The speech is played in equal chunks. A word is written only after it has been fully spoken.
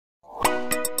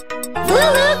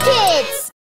LooLoo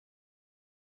Kids!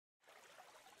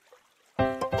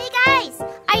 Hey guys,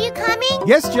 are you coming?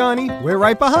 Yes, Johnny, we're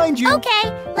right behind you.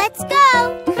 Okay, let's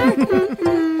go.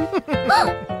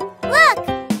 Look!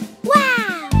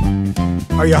 Wow!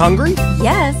 Are you hungry?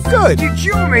 Yes. Good. Did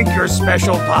you make your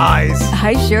special pies?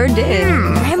 I sure did.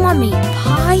 Grandma made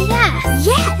pie?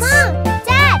 Yes! Mom!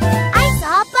 Dad! I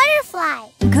saw a butterfly!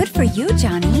 Good for you,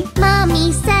 Johnny.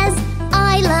 Mommy says,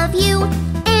 I love you.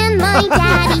 And my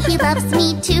daddy, he loves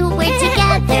me too. We're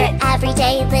together every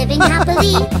day, living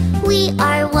happily. We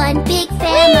are one big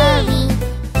family.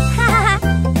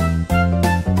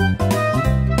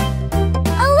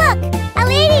 Oh look, a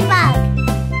ladybug.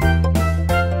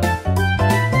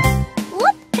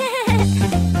 Whoop.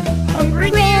 Hungry?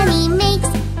 Granny makes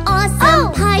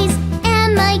awesome pies,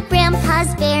 and my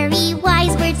grandpa's very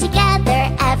wise. We're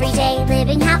together every day,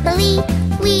 living happily.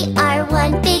 We are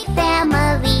one big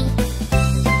family.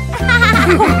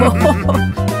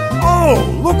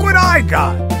 Oh, look what I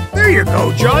got! There you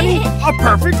go, Johnny. A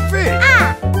perfect fit.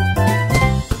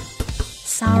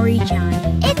 Sorry, Johnny.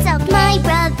 It's okay. My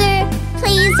brother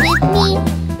plays with me.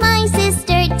 My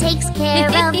sister takes care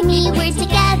of me. We're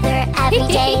together every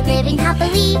day, living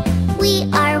happily. We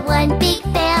are one big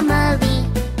family.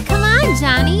 Come on,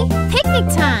 Johnny. Picnic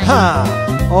time.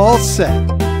 Ha! All set.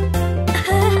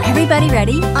 Everybody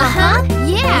ready? Uh-huh.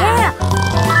 Yeah.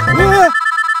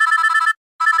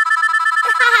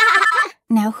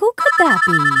 Now, who could that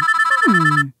be?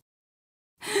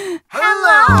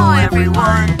 Hello,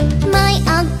 everyone. My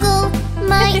uncle,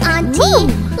 my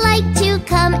auntie like to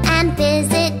come and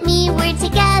visit me. We're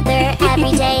together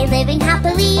every day, living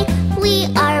happily.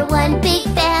 We are one big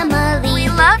family. We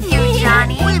love you,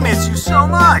 Johnny. We miss you so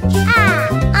much.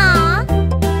 Aw.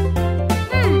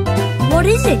 What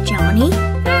is it, Johnny?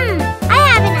 I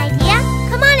have an idea.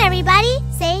 Come on, everybody.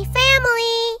 Say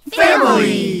family.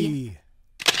 Family.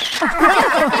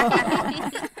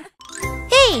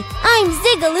 Hey, I'm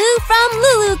Zigaloo from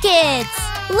LooLoo Kids.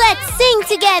 Let's sing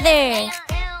together.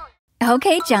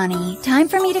 Okay, Johnny. Time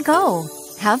for me to go.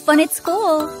 Have fun at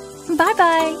school.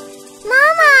 Bye-bye.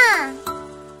 Mama.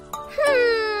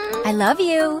 I love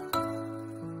you.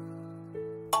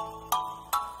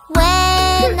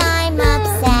 When I'm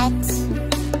upset,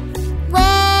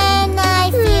 when I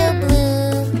feel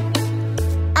blue,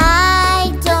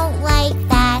 I don't like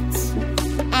that,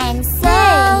 and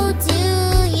so do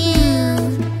you.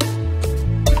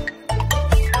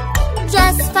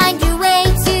 Just find your way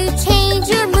to change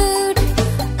your mood.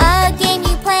 A game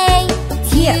you play to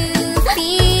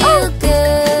feel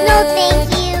good. No, thank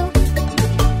you.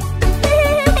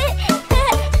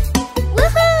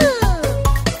 Woohoo!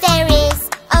 There is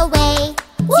a way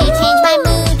to change my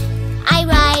mood. I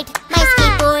ride my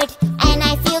skateboard and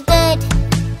I feel good.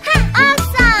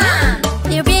 Awesome!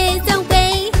 There is a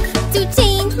way to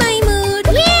change my mood. I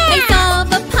solve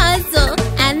a puzzle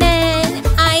and then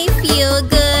I feel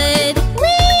good.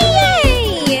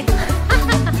 Yay!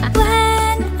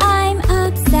 When I'm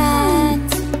upset,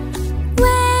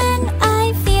 when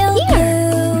I feel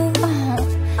blue,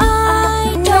 I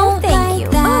don't like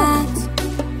that,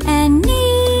 and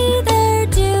neither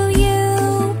do you.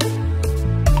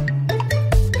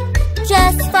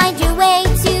 Just find your way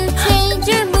to change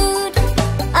your mood.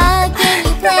 A game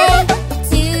you play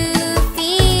to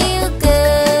feel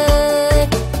good.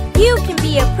 You can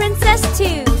be a princess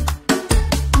too.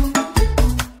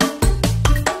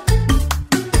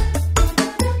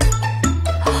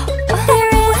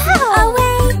 There is a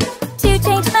way to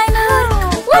change my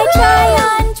mood. I try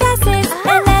on dresses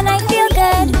and then I feel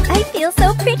good. I feel so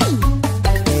pretty.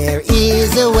 There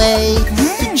is a way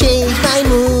to change my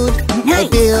mood. I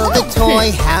build a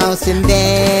toy house and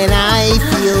then I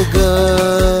feel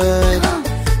good.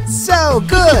 So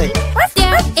good!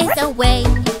 There is a way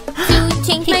to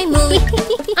change my mood.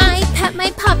 I pet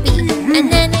my puppy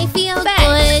and then I feel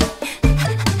good.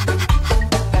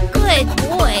 Good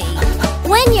boy.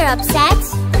 When you're upset,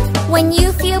 when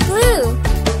you feel blue,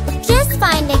 just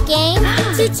find a game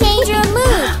to change your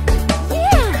mood.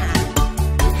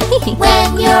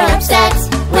 When you're upset,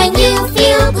 when you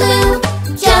feel blue,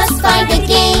 just find a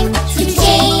game to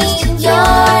change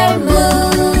your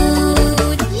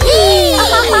mood. Yee!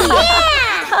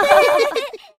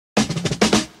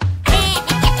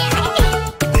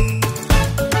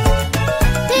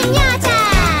 Pinata!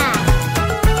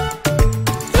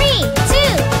 3, 2,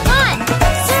 1,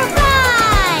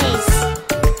 surprise!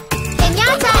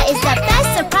 Pinata is the best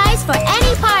surprise for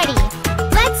any party.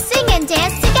 Let's sing and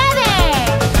dance together.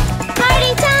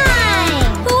 Party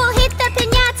time! Who will hit the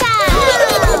pinata?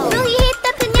 Will he hit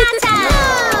the pinata?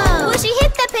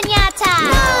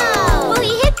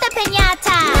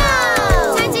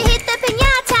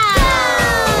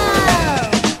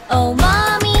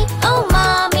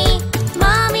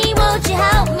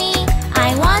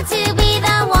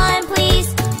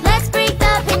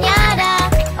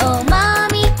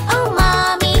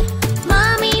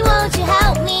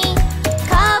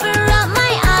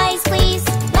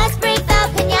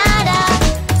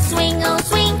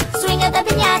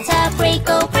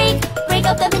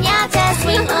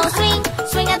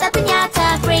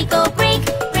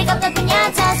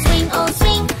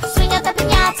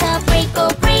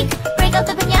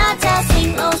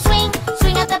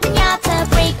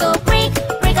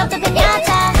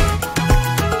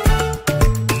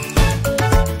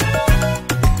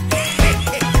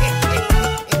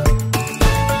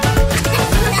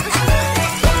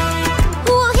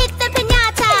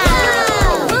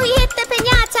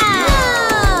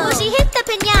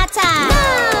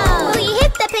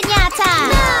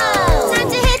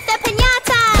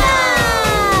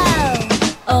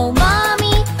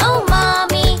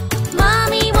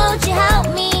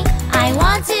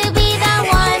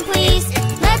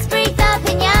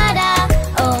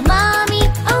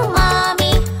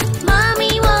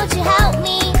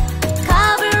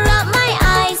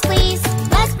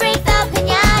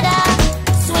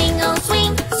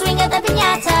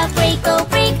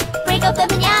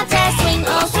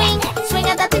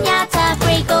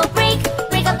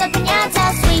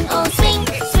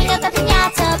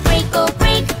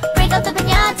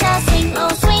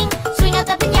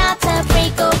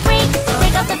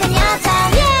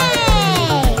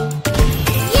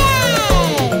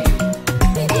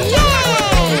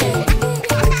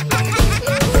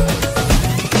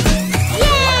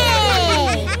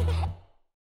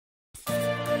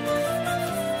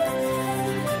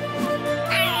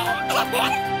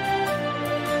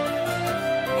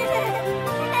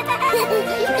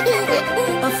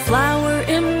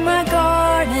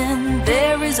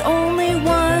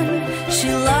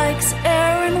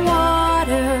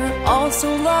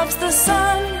 the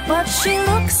sun, but she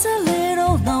looks a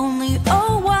little lonely.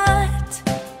 Oh,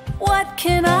 what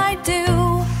can I do?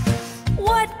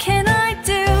 What can I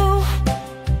do?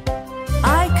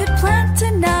 I could plant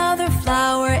another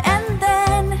flower and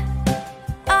then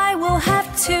I will have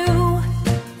two.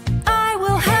 I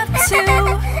will have two.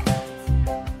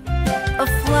 A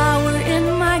flower in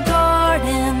my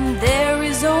garden, there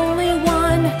is only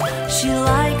one. She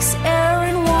likes air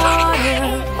and water,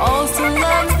 also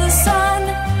loves the sun.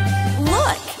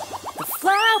 Look, the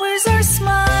flowers are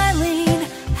smiling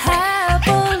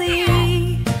happily,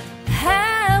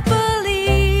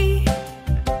 happily.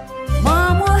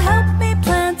 Mom will help me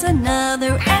plant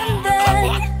another and then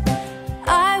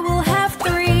I will have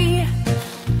three.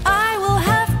 I will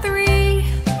have three.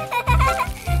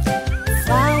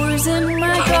 Flowers in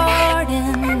my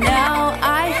garden, now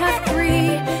I have three.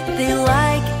 They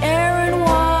like air and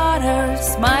water,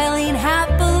 smiling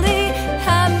happily,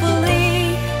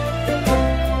 happily,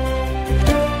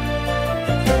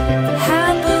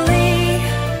 happily,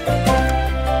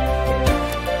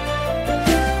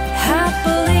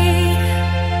 happily.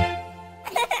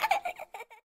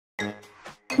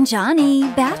 Johny,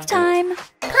 bath time.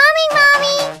 Coming,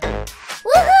 Mommy!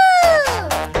 Woohoo!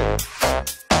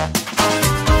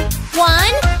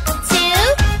 1, 2,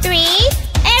 3.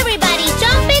 Everybody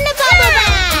jump in the bubble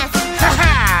bath!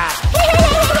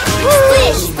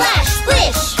 Splish, splash,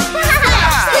 splish!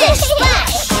 Splash, splish,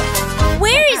 splash!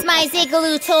 Where is my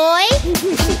Zigaloo toy?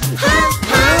 Ha,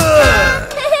 ha, ha!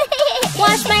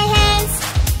 Wash my hands!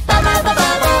 Bubble, bubble,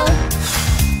 bubble!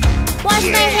 Wash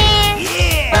my hands!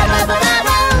 Bubble, bubble,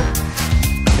 bubble!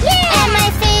 And my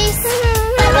face!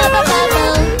 Bubble, bubble,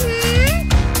 bubble!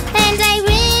 And I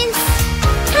rinse!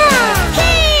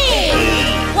 Hey!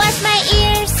 Wash my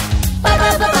ears!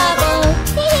 Bubble, bubble, bubble!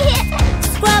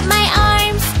 Scrub my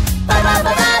arms! Bubble,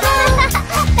 bubble, bubble!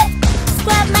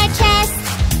 Scrub my chest!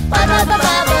 Bubble, bubble,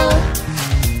 bubble!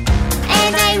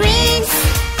 And I rinse!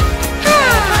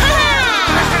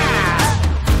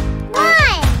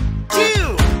 1,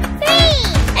 2. 3.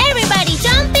 Everybody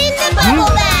jump in the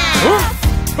bubble bath!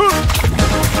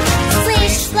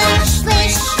 Splish, splash,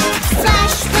 splish!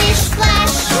 Splash, splish,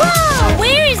 splash! Whoa!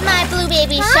 Where is my blue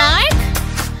baby shark?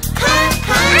 Ha,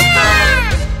 ha, ha!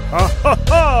 Ha ha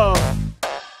ha!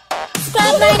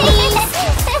 Scrub my knees!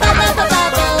 Bubble, bubble,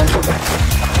 bubble!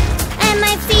 And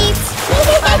my feet!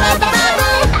 Bubble, bubble,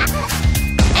 bubble!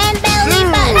 And belly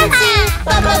button too!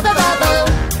 Bubble, bubble, bubble!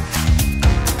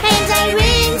 And I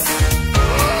rinse!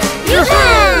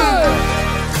 Yoo-hoo!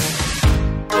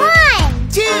 1,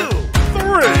 2,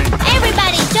 3.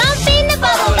 everybody jump in the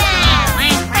bubble bath!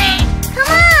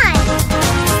 Come on!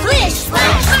 Splish,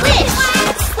 splash, splish!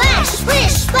 Splash,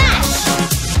 splish, splash!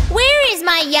 Where is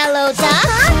my yellow duck?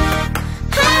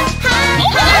 Ha, ha, ha!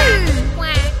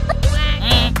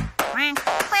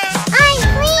 I'm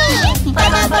clean!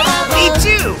 Bubble, bubble, Me bubble!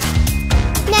 too.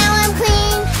 Now I'm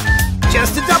clean!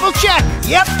 Just to double check.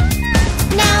 Yep.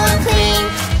 Now I'm clean!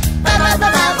 Bubble,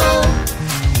 bubble, bubble!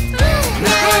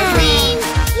 Now I'm clean!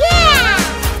 Yeah!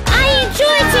 I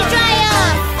enjoy to dry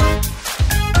off!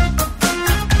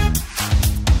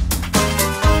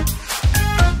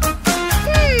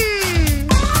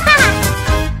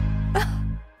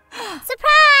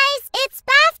 Surprise! It's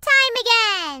bath time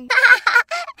again!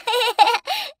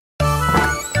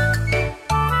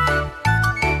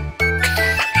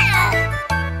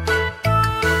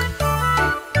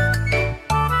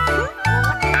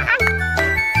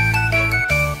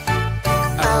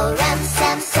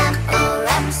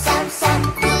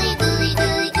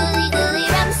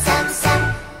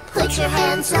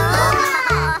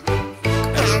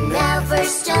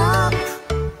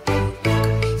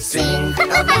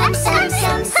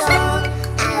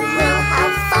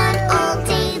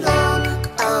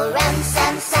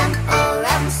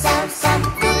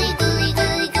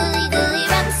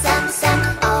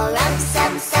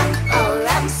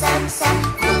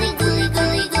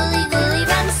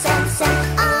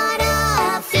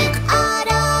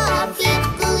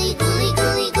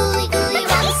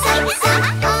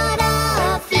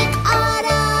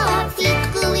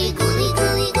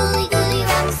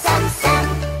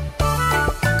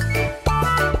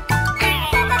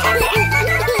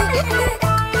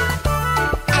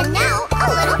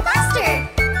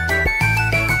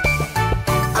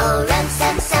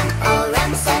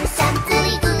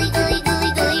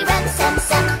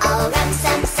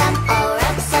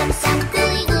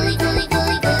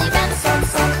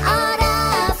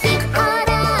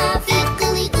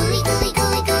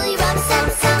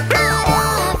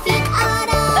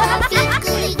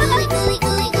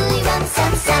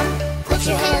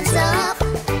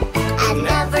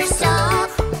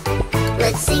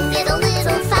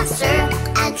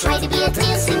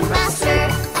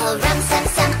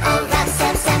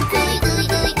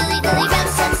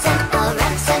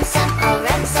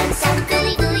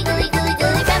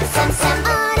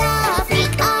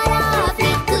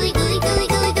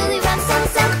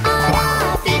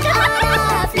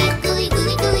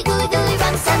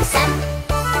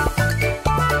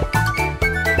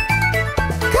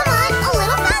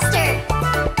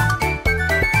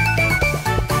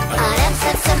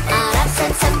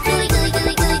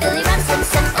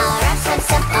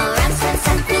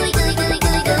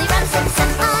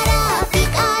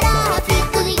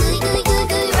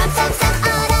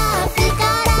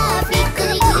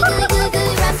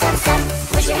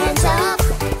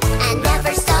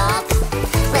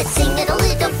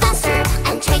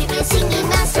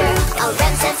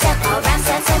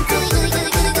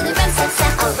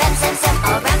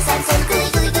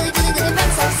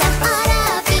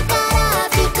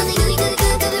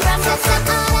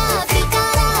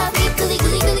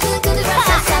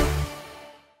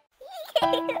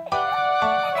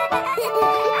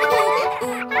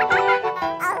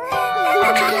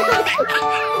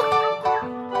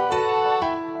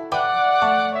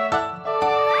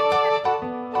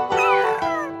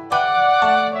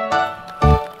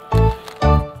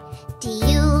 Do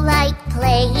you like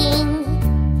playing?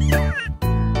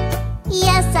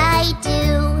 Yes, I do.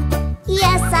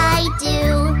 Yes, I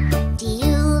do. Do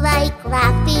you like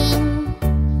laughing?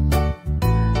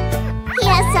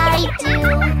 Yes, I do.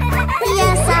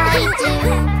 Yes, I do.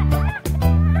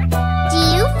 Do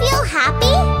you feel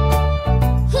happy?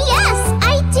 Yes,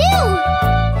 I do.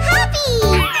 Happy!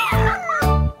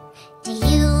 Do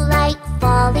you like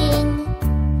falling?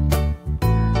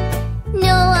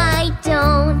 No, I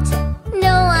don't.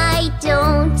 No, I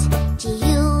don't. Do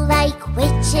you like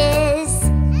witches?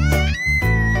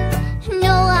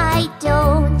 No, I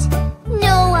don't.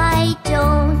 No, I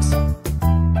don't.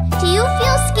 Do you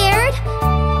feel scared?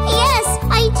 Yes,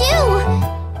 I do.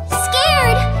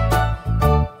 Scared.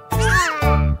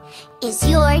 Is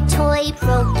your toy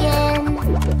broken?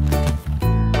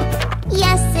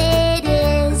 Yes, it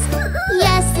is.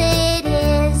 Yes, it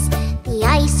is. The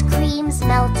ice cream's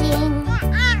melting.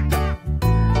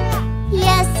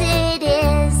 Yes, it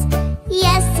is.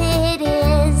 Yes, it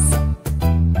is.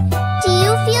 Do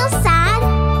you feel sad?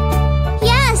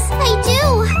 Yes, I do.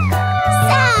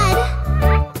 Sad.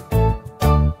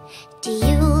 Do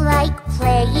you like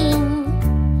playing?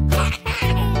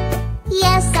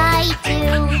 Yes, I do.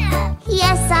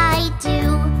 Yes, I do.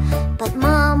 But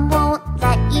Mom won't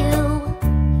let you.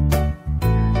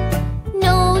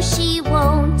 No, she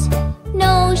won't.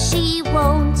 No, she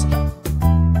won't.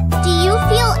 Do you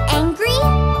feel angry?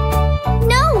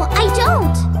 No, I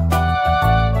don't.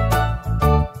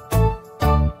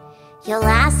 You'll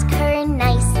ask her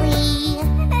nicely.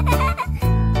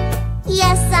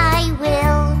 Yes, I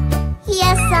will.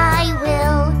 Yes, I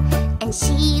will. And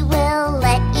she will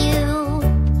let you.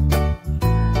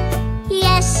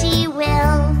 Yes, she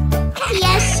will.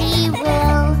 Yes, she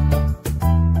will.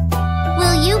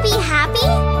 Will you be happy?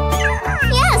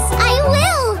 Yes, I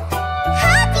will.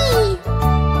 Happy!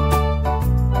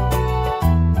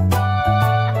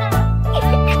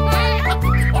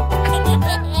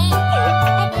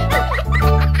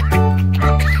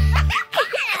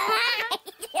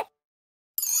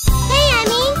 Hey,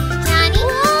 Emmy! Johnny!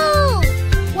 Whoa!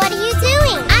 What are you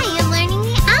doing? I am learning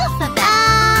the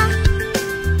alphabet.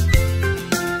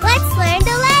 Let's learn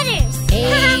the letters.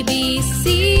 A, B,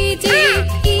 C, D,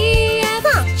 E, F,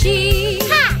 G,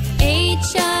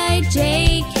 H, I,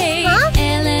 J, K, L,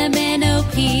 M, N, O,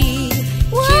 P,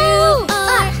 Q,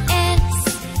 R,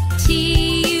 S, T,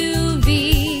 U, V,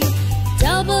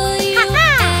 W,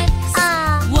 X,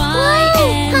 Y,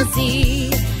 and Z.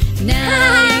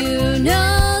 Now you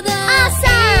know the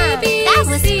Awesome! That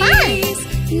was ABCs.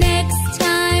 Next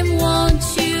time, won't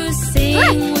you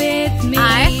sing with me?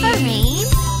 R for rain.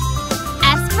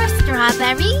 S for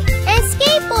strawberry. And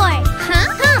skateboard.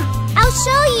 Come, I'll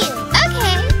show you.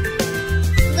 Okay.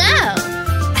 Whoa.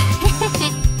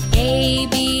 A,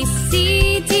 B, C,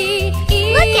 D,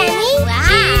 E, Look at me. F,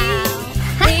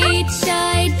 G, H, I,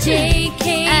 J, K,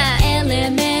 L,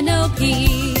 M, N, O, P,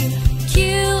 Q,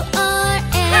 R,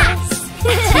 S,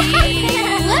 T, U,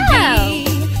 V,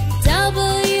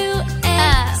 W,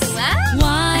 X,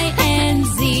 Y, and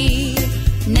Z.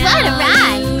 Now What a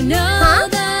ride. you know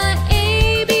the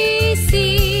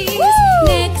ABCs. Woo.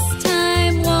 Next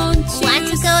time, won't you Want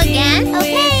to go sing again? with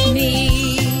Okay. me?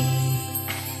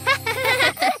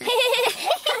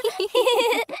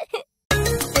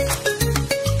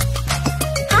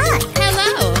 Hi.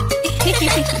 Hello.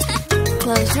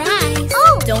 Close your eyes.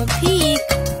 Oh. Don't peek.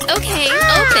 Okay,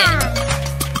 open.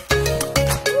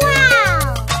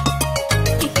 Wow.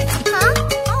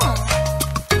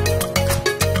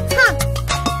 Huh?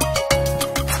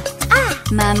 Oh.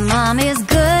 My mom is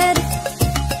good.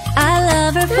 I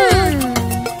love her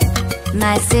food.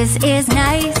 My sis is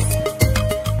nice.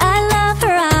 I love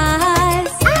her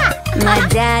eyes. My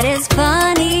dad is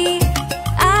funny.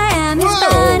 I am his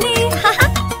bunny.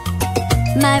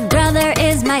 My brother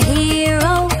is my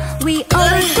hero. We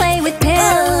always play with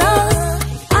pillows.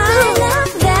 I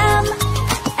love them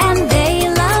and they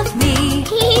love me.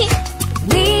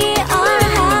 We are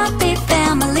a happy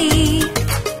family.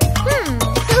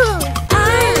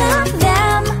 I love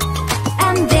them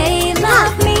and they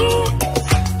love me.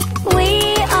 We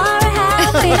are a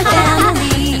happy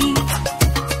family.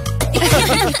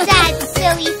 That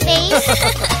silly face.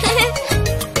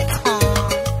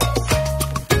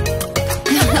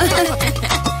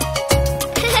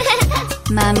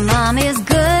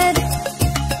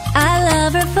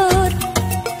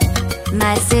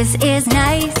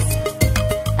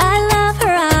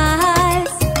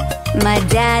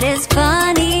 dad is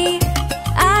funny,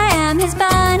 I am his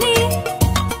bunny.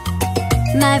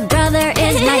 My brother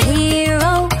is my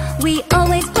hero, we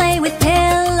always play with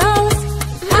pillows.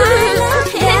 I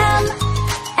love them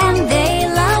and they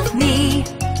love me.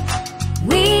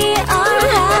 We are a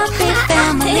happy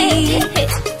family.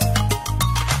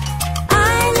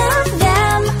 I love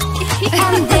them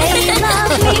and they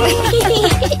love me.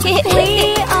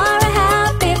 We are a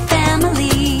happy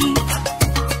family.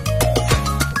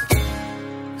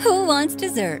 Who wants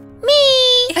dessert? Me!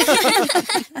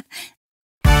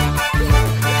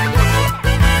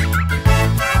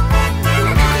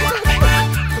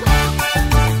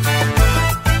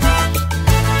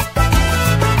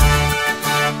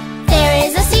 There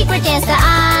is a secret dance that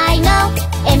I know.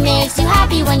 It makes you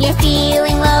happy when you're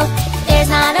feeling low. There's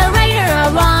not a right or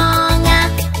a wrong,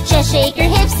 just shake your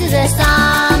hips to the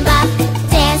samba.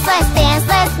 Dance,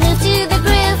 let's move to the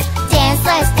groove. Dance,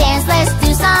 let's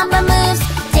do samba moves.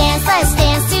 Dance, let's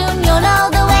dance, soon you'll know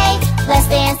the way. Let's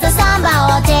dance the samba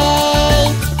all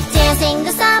day. Dancing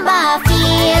the samba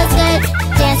feels good.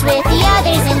 Dance with the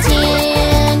others in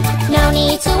tune. No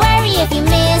need to worry if you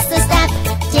miss a step.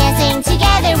 Dancing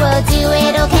together we'll do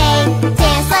it okay.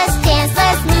 Dance,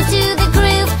 let's move to the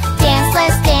groove. Dance,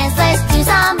 let's do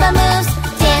samba moves.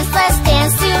 Dance, let's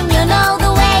dance, soon you'll know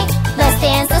the way. Let's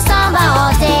dance the samba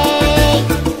all day.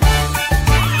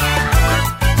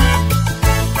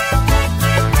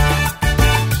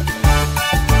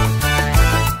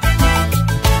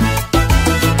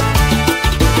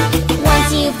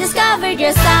 Once you've discovered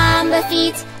your samba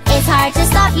feet, it's hard to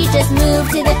stop, you just move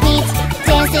to the beat.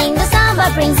 Dancing the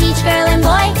samba brings each girl and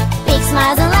boy big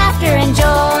smiles and laughter and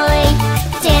joy.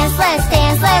 Dance,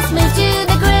 let's move to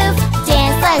the groove.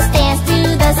 Dance, let's do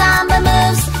the samba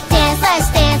moves. Dance,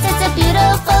 it's a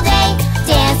beautiful day.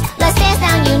 Dance, let's dance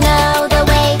now, you know the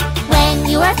way. When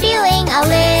you are feeling a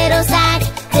little sad,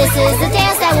 this is the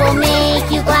dance that will make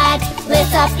you glad.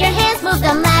 Lift up your hands, move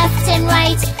them left and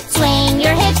right. Swing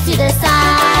your hips to the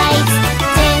sides.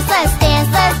 Dance,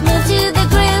 let's move to the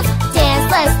groove. Dance,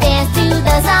 do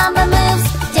the samba moves.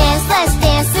 Dance,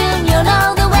 soon you'll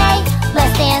know the way.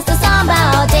 Let's dance the samba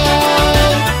all day.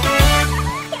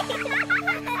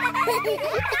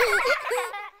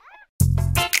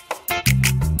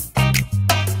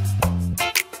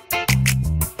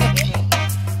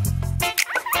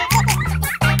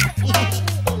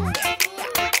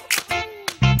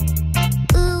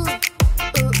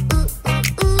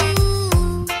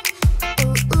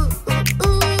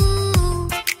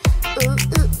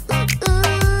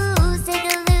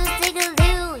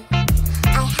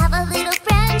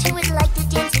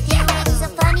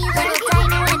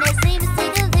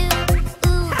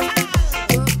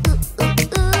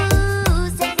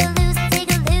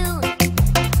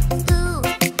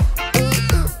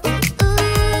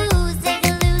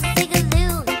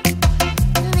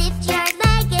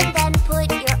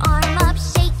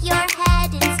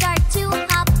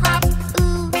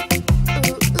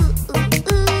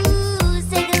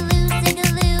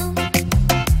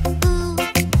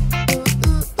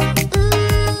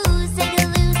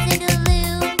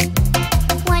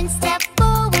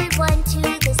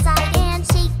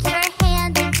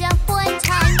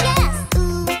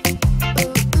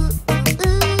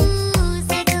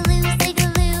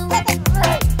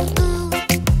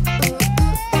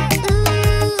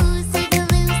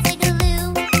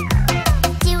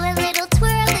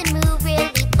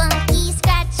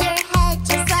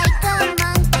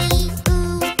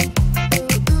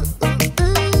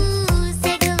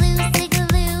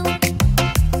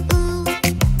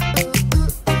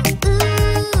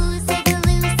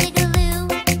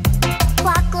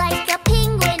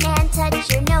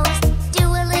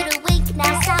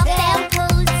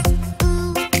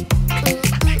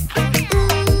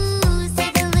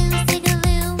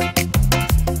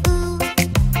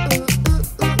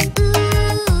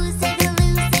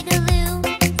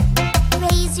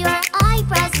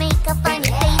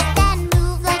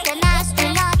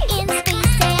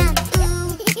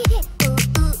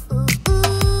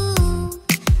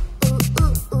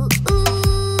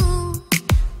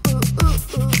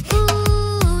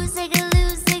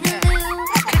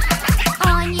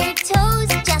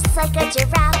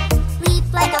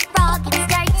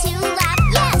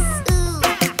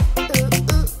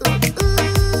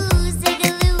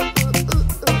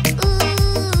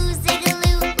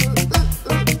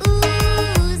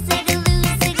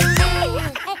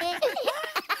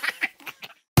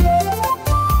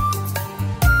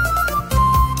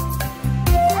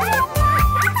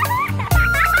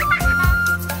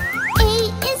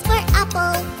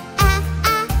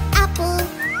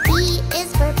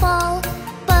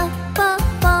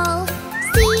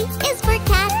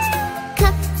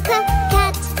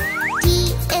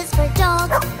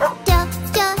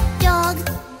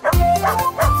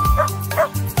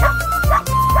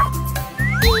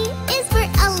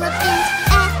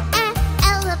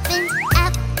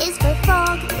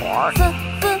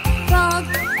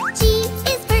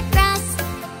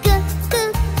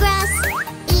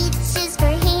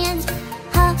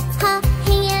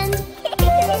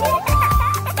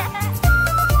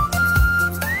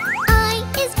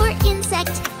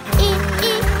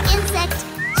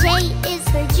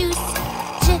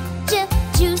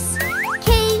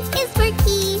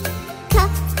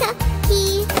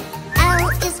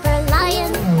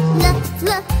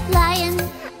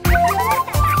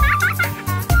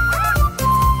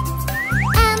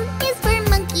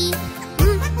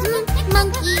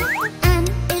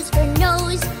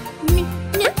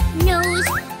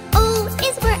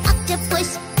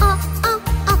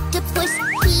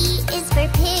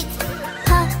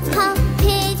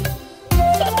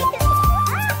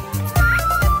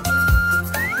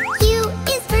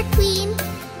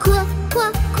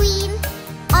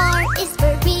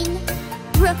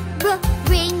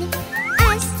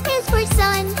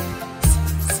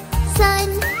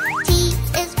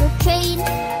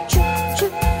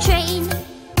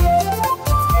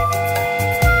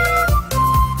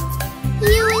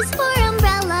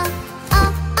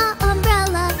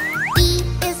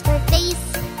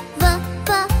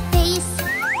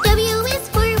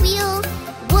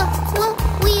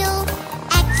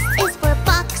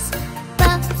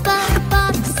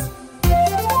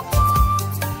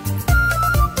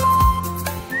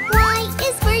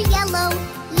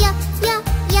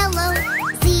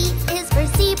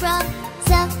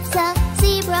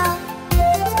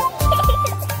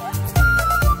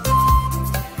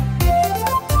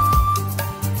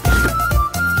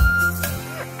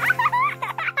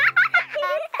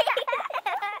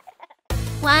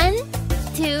 1,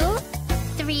 2,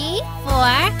 3, 4,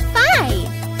 5.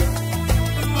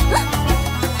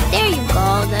 There you go,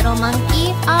 little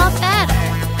monkey. All better.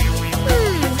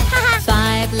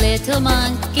 5 little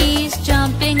monkeys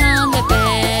jumping on the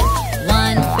bed.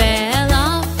 One fell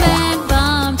off and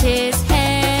bumped his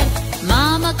head.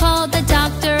 Mama called the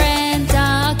doctor and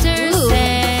doctor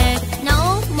said,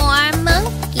 no more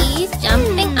monkeys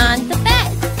jumping on the bed.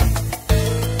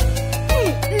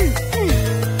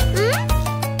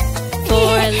 4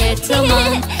 little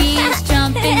monkeys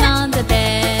jumping on the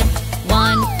bed.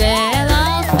 One fell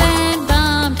off and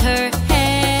bumped her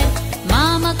head.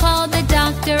 Mama called the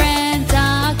doctor and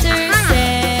doctor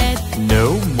said,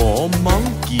 no more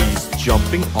monkeys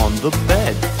jumping on the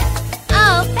bed.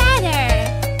 oh, better.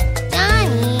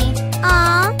 Johnny.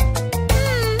 Aw.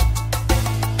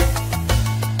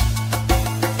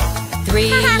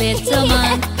 3 little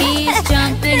monkeys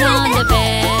jumping on the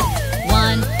bed.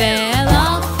 One fell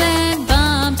off and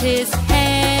bumped his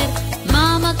head.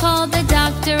 Mama called the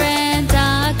doctor and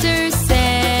doctor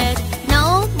said,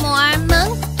 No more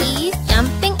monkeys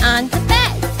jumping on the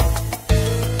bed.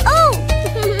 Oh!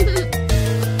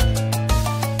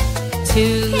 2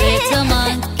 little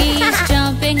monkeys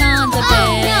jumping on the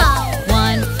bed.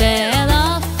 One fell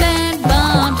off and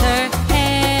bumped her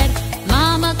head.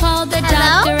 Mama called the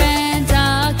doctor and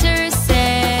doctor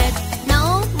said,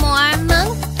 No more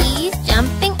monkeys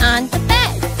jumping on the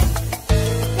bed.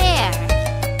 There.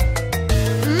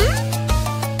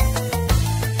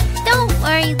 Don't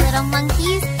worry, little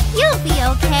monkeys. You'll be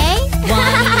okay.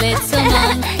 1 little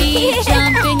monkey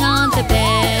jumping on the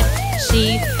bed.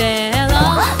 She fell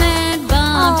off and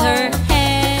bumped her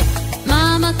head.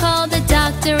 Mama called the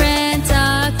doctor and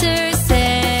doctor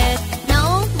said,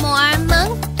 No more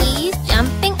monkeys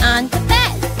jumping on the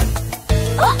bed.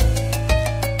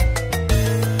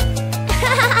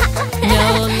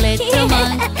 no little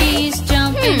monkeys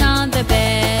jumping on the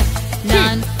bed.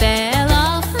 None fell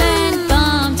off and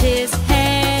bumped his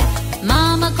head.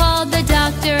 Mama called the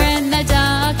doctor and the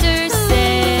doctor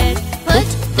said, Put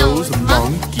Those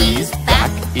monkeys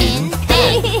back in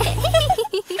bed.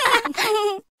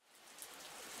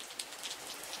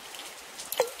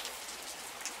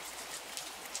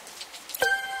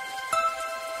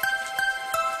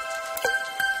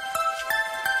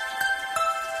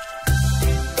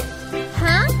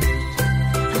 Huh?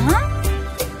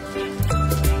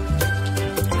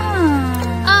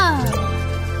 Oh.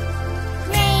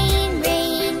 Rain,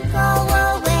 rain, go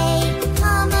away.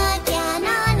 Come again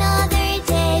another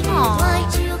day.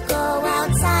 Want to go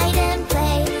outside and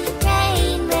play.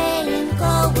 Rain, rain,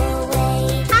 go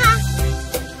away.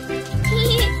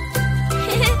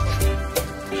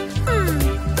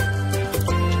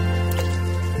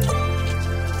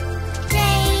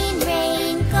 Rain,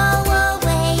 rain, go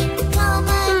away. Come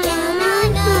again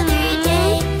another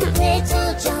day.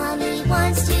 Little Johnny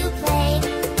wants to play.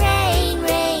 Rain,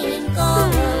 rain, go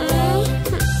away.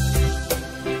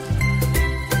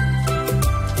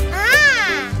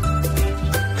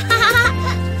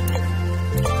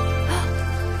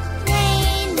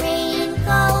 Rain, rain,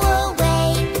 go away.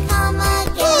 Come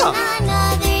again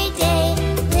another day.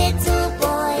 Little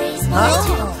boys want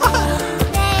to play.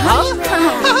 Rain,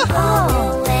 rain, go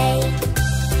away.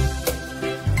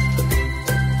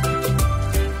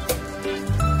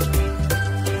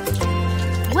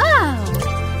 Wow!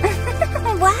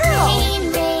 Rain,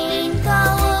 rain, go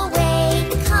away.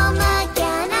 Come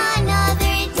again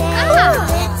another day.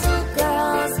 Little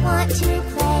girls want to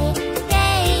play.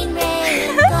 Rain, rain,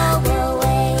 go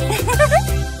away.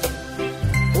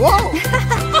 Whoa!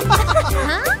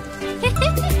 Huh?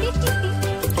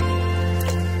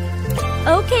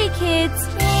 Okay, kids.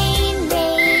 Rain,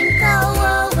 rain, go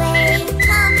away.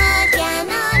 Come again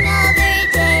another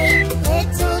day.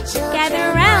 Little children Gather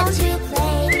around. want to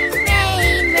play.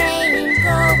 Rain, rain,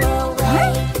 go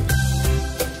away.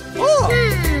 Whoa!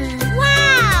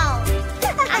 Wow!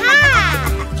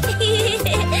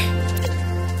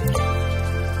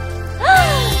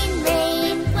 Rain,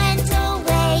 rain, went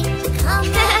away. Come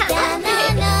again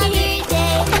another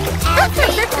day.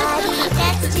 Everybody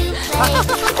gets to play.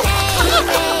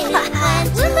 Rain, rain,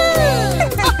 went away.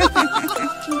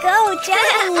 Go,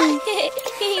 Johnny!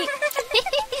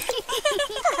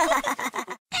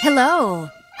 Hello.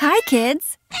 Hi,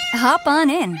 kids. Hop on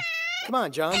in. Come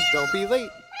on, John. Don't be late.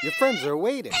 Your friends are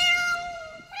waiting.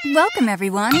 Welcome,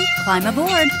 everyone. Climb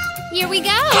aboard. Here we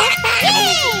go.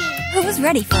 Who's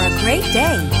ready for a great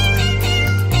day?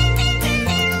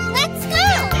 Let's go.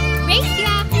 Race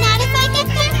ya. Not if I get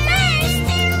there first.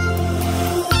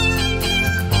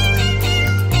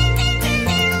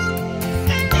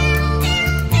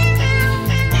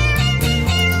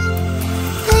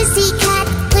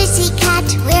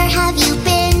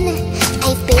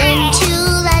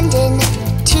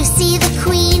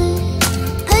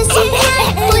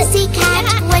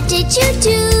 did you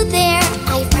do there?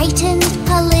 I frightened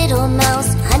a little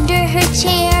mouse under her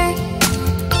chair.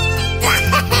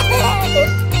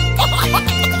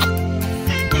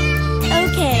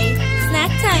 Okay,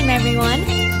 snack time, everyone.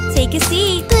 Take a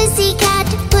seat. Pussycat,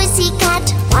 pussycat,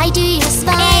 why do you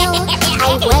smile?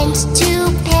 I went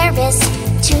to Paris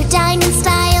to dine in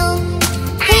style.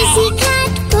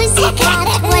 Pussycat, pussycat,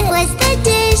 what was the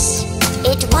dish?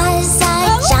 It was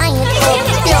a giant bowl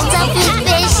filled up with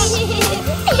fish.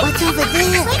 What's over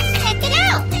there? Let's check it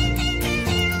out.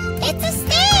 It's a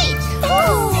stage.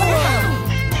 Oh, wow.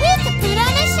 We could put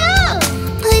on a show.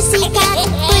 Pussycat,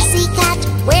 pussycat,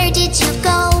 where did you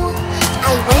go? I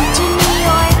went to New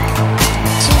York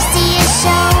to see a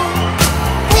show.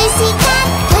 Pussycat,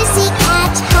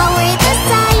 pussycat, how are the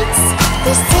sights?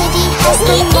 The city has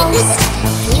the most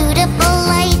beautiful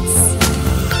lights.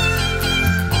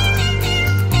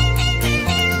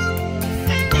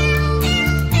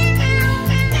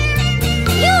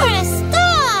 You're a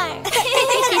star!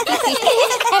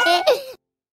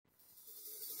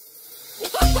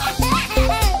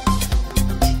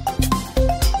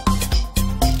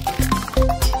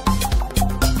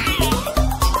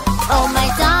 Oh, my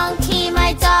donkey,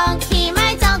 my donkey,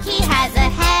 my donkey has a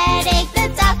headache. The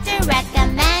doctor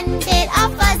recommended a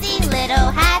fuzzy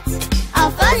little hat.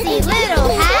 A fuzzy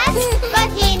little hat? But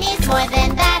he needs more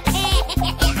than that.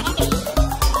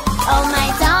 Oh,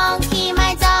 my donkey,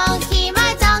 my donkey,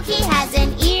 my donkey has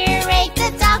an earache.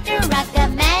 The doctor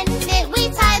recommended we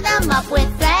tie them up with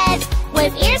thread.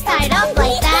 With ears tied up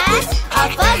like that. A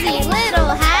fuzzy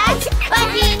little hat,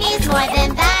 but he needs more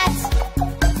than that.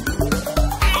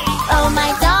 Oh,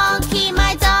 my donkey,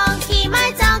 my donkey,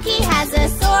 my donkey has a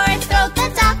sore throat. The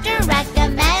doctor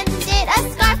recommended a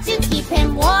scarf to keep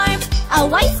him warm. A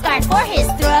white scarf for his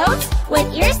throat,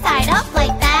 with ears tied up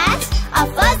like that. A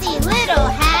fuzzy little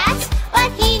hat,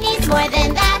 but he needs more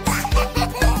than that.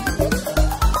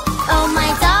 Oh,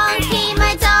 my donkey,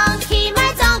 my donkey,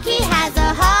 my donkey has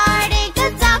a heartache.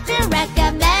 The doctor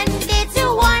recommended to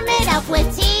warm it up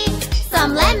with tea.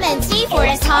 Some lemon tea for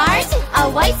his heart, a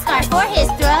white scarf for his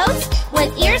throat,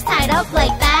 with ears tied up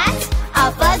like that.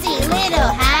 A fuzzy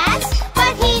little hat,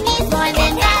 but he needs more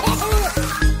than that.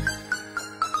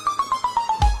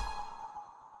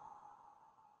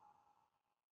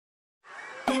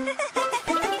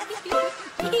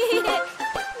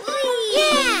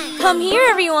 Yeah! Come here,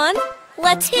 everyone.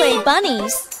 Let's play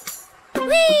bunnies.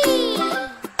 Whee!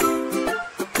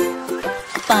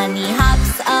 Bunny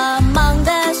hops among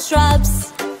the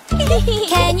shrubs.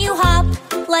 Can you hop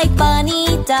like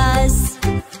Bunny does?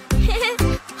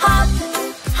 Hop,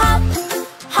 hop,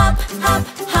 hop, hop,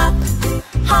 hop,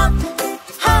 hop, hop,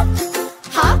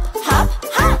 hop, hop,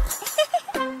 hop.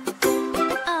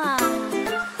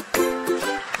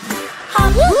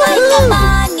 Hop like a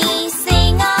bunny,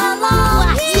 sing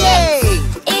along. Yay!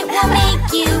 It will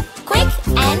make you quick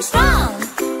and strong.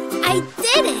 I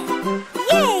did it!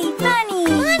 Yay, Bunny!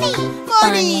 Bunny!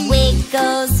 Bunny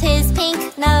wiggles his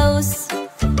pink nose.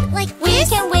 Like We this?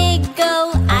 can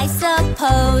wiggle, I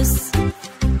suppose.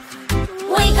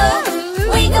 Wiggle,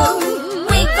 wiggle,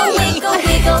 wiggle, wiggle,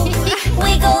 wiggle.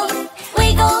 Wiggle,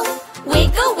 wiggle,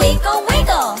 wiggle, wiggle,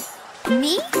 wiggle.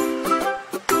 Me?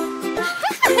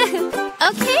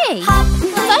 Okay. Hop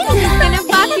like a gonna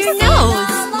pop your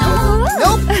nose.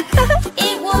 Nope.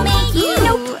 It will make you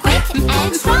quick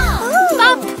and strong.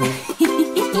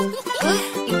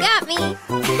 You got me.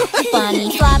 Bunny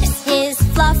flops his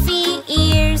fluffy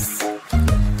ears.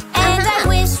 And I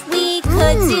wish we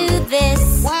could do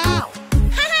this. Wow.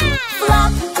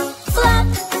 Flop, flop,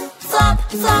 flop, flop,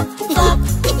 flop.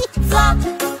 Flop,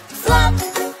 flop,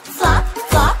 flop,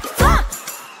 flop, flop.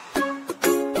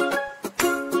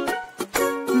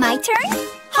 My turn?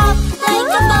 Hop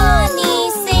like a bunny,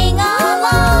 sing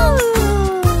along.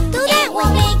 It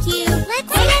will make you quick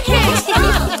and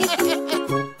strong.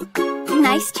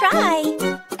 Nice try.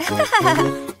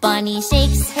 Bunny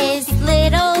shakes his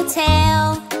little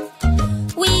tail.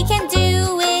 We can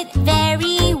do it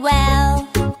very well.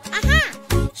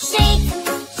 Shake,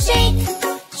 shake,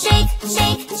 shake.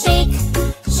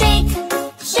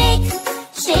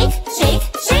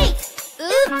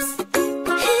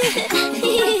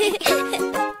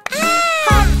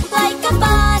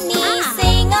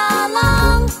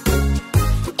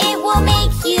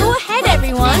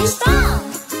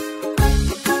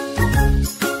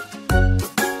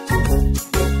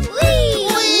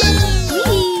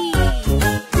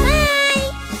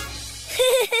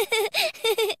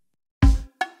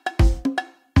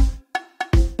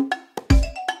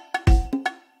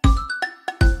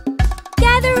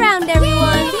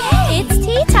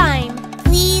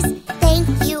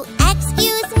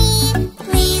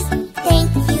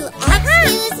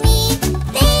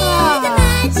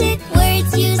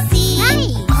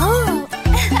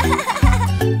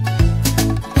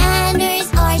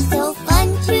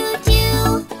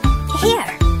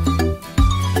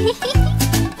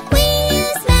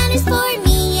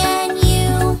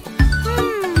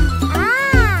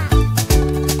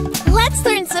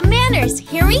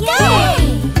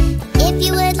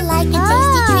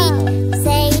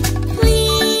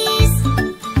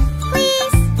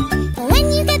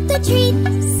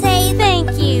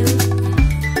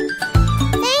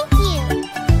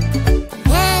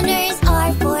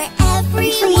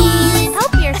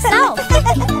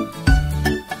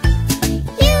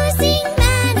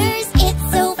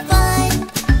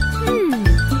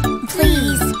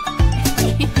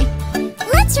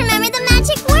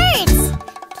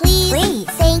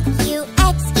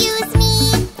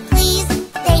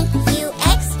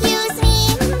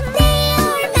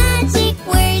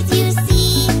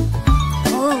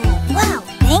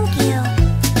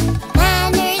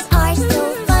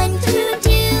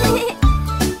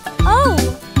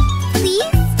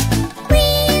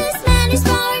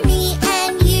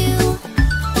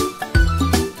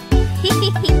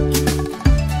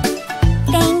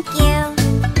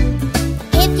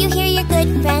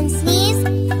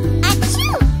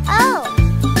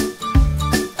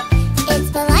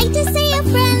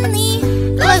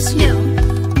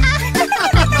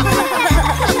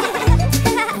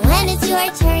 your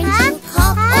turn to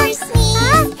cough or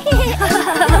sneeze.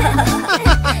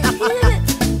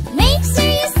 Make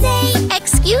sure you say,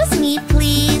 excuse me,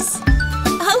 please.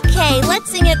 Okay, let's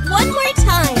sing it one more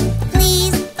time.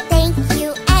 Please, thank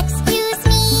you, excuse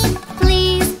me.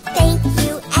 Please, thank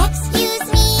you, excuse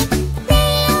me.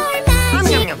 They are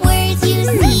magic words you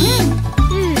see.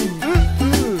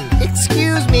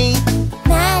 Excuse me.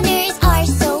 Manners are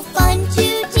so fun to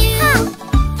do.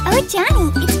 Oh, Johnny,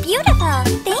 it's beautiful.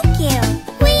 Thank you.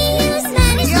 We use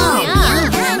manners for me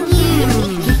and you.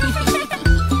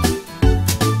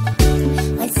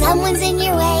 When someone's in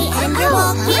your way and you're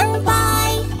walking by,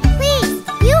 please,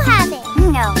 you have it.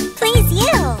 No, please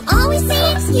you. Always say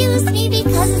excuse me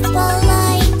because it's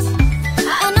polite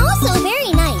and also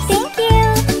very nice. Thank you.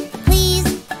 Please,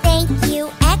 thank you,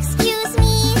 excuse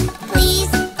me. Please,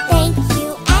 thank you,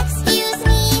 excuse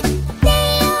me. They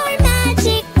are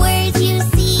magic words you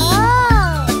see.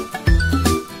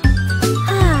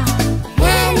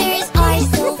 Manners are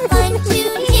so fun to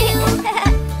do.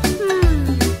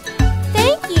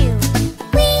 Thank you.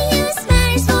 We use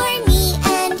manners for me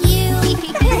and you.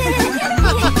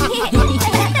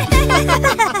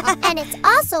 And it's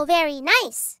also very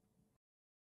nice.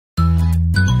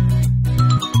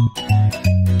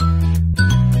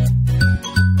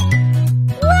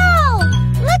 Whoa!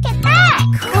 Look at that!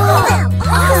 Cool!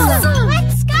 Awesome!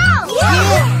 Let's go!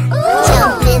 Yeah!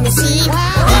 Jump in the sea,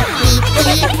 beep, beep,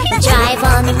 beep. Drive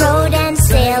on the road and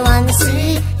sail on the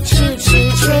sea.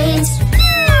 Choo-choo trains,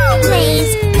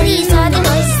 planes. These are the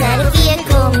noises that a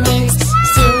vehicle makes.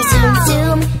 Zoom, zoom,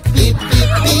 zoom, beep,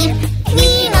 beep, beep.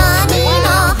 Nina,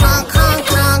 Nina, honk, honk,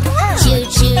 honk.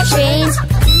 Choo-choo trains,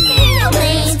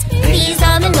 planes. These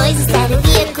are the noises that a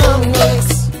vehicle makes.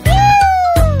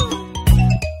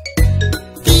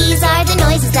 These are the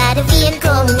noises that a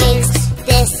vehicle makes.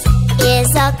 This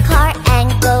is a car and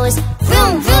goes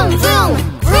vroom, vroom, vroom,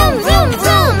 vroom, vroom,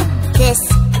 vroom. This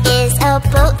is a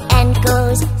boat and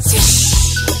goes swish,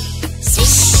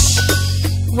 swish.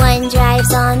 One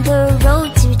drives on the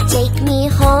road to take me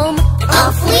home.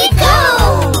 Off we go!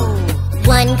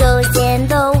 One goes in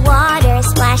the water,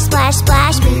 splash, splash,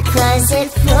 splash, because it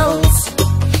floats.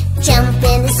 Jump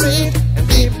in the sea,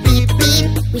 beep, beep, beep.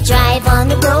 We drive on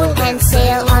the road and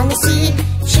sail on the sea.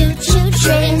 Choo-choo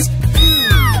trains,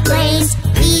 planes.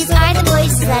 These are the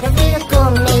noises that a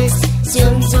vehicle makes.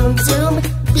 Zoom, zoom, zoom,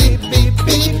 beep, beep,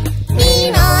 beep.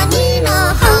 Nina,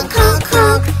 Nina, honk, honk,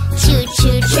 honk.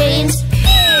 Choo-choo trains,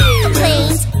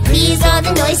 planes. These are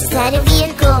the noises that a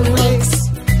vehicle makes.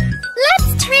 Let's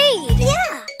trade.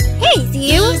 Yeah. Hey,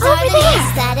 you These are the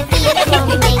noises that a vehicle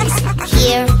makes.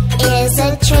 Here is a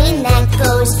train that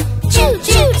goes choo,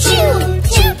 choo, choo,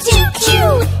 choo, choo,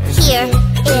 choo. Here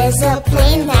is a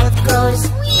plane that goes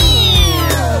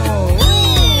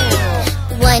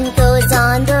one goes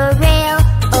on the rail,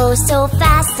 oh so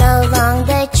fast along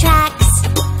the tracks.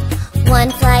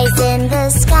 One flies in the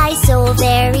sky so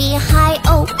very high,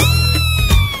 oh.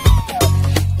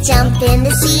 Jump in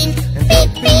the sea,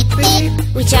 beep, beep, beep.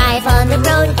 We drive on the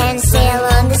road and sail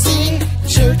on the sea.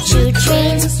 Choo-choo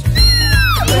trains,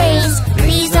 planes.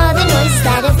 These are the noises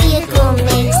that a vehicle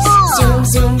makes. Zoom,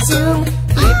 zoom, zoom,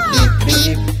 beep, beep,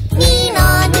 beep.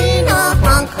 Nina, Nina,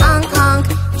 honk, honk, honk.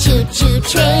 Choo-choo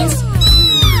trains,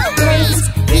 planes.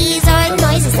 These are the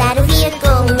noises that a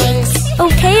vehicle makes.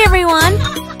 Okay, everyone,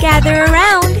 gather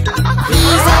around.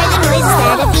 These are the noises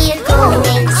that a vehicle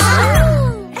makes.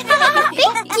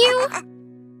 Thank you.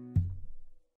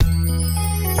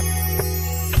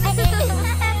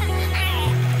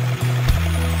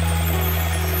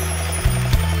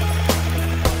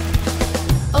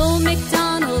 Old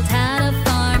MacDonald had a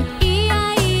farm,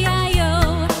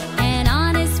 E-I-E-I-O. And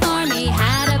on his farm he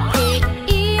had a pig,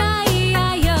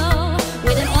 E-I-E-I-O.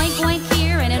 With an oink oink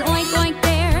here and an oink oink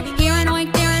there. Here an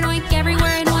oink, there an oink,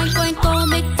 everywhere an oink oink going.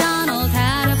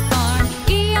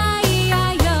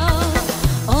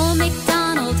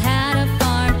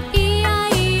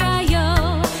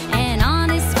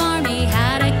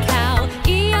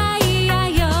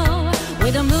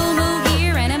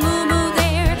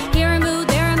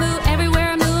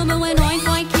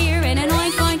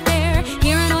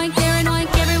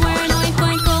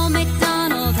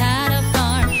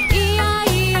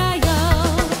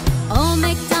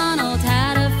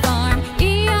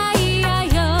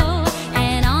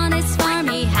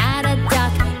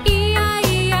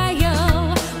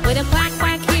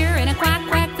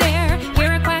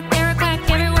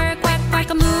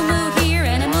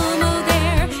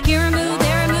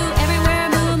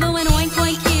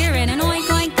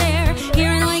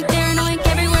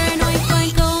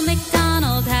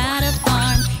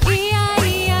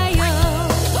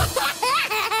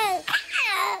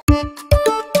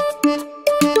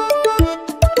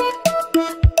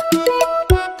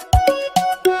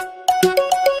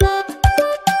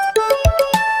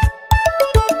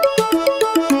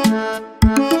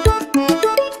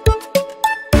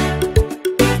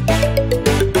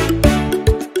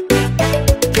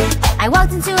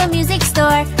 into a music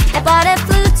store. I bought a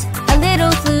flute, a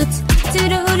little flute.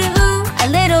 Toot-a-oo-a-oo, a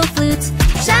little flute.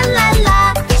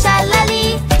 Sha-la-la,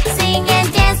 sha-la-lee, sing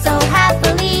and dance so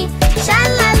happily.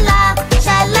 Sha-la-la,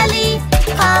 sha-la-lee,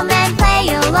 come and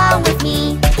play along with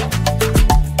me.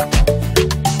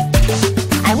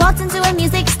 I walked into a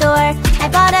music store. I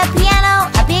bought a piano,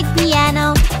 a big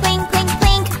piano. Clink, clink,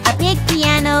 clink, a big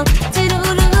piano.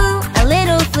 Toot-a-oo-a-oo, a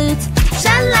little flute.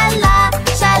 Sha-la-la,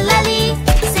 sha-la-lee,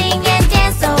 sing and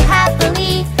dance so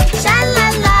happily.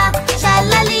 Sha-la-la,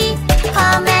 sha-la-lee,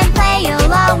 come and play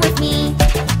along with me.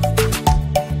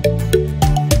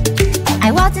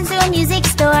 I walked into a music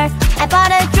store. I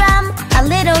bought a drum, a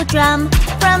little drum.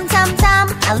 From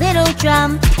tum-tum, a little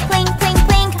drum. Clink, clink,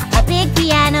 clink, a big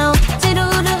piano.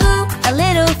 Toot-a-oo-a-oo, a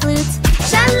little flute.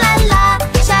 Sha-la-la,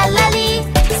 sha-la-lee,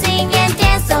 sing and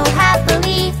dance so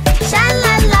happily.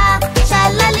 Sha-la-la,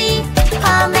 sha-la-lee,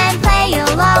 come and play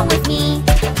along with me.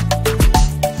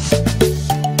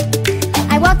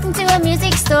 I walked into a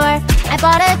music store. I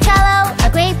bought a cello, a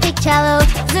great big cello.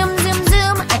 Zoom, zoom,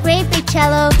 zoom, a great big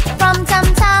cello. From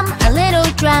tum-tum, a little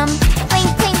drum.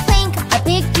 Clink, clink, clink, a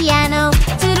big piano.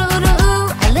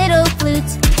 Toot-a-oo-a-oo, a little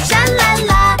flute.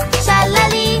 Sha-la-la,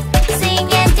 sha-la-lee, sing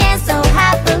and dance so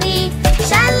happily.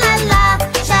 Sha-la-la,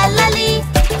 sha-la-lee,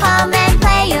 come and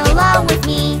play along with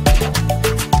me.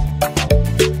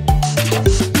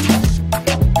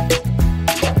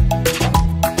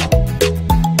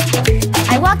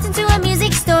 I walked into a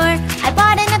music store. I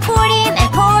bought an accordion,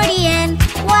 accordion.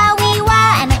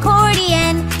 Wah-wee-wah, an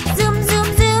accordion. Zoom, zoom,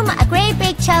 zoom, a great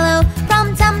big cello.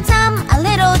 From tum-tum, a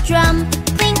little drum.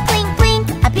 Clink, clink, clink,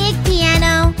 a big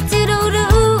piano.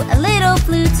 Toot-a-oo-a-oo, a little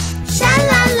flute.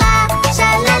 Sha-la-la,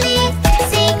 sha-la-lee,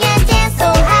 sing and dance so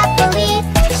happily.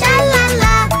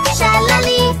 Sha-la-la,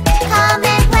 sha-la-lee, come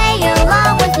and play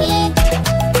along with me.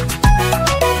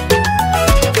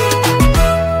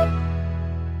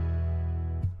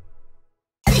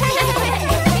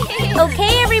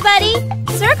 Okay, everybody,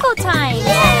 circle time!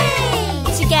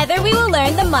 Yay! Together we will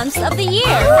learn the months of the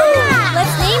year.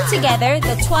 Let's name together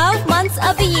the 12 months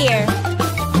of the year.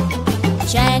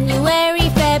 January,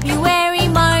 February,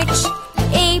 March,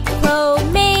 April,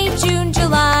 May, June,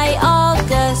 July,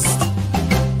 August,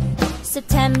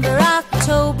 September,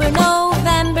 October,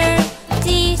 November,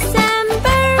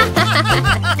 December.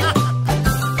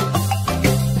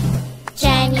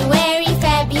 January,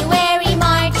 February,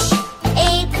 March,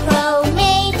 April,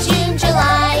 May, June,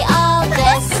 July,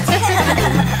 August,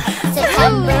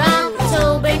 September,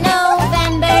 October,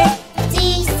 November,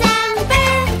 December.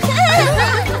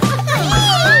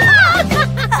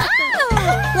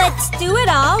 Let's do it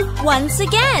all once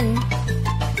again.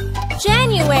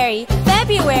 January,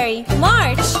 February,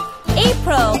 March,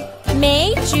 April,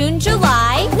 May, June,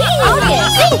 July,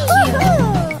 August,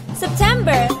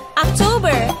 September,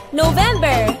 October,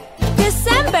 November,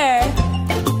 December.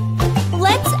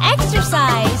 Let's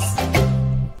exercise.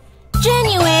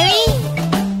 January,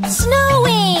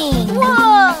 snowing.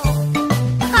 Whoa!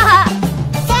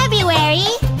 February,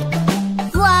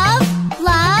 love,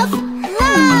 love,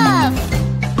 love.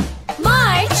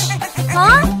 March,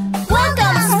 huh?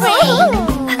 Welcome spring.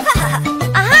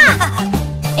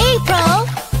 April,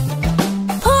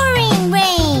 pouring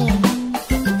rain.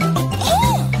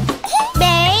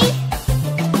 May,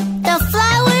 the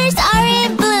flowers are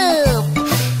in bloom.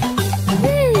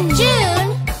 June,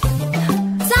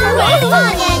 summer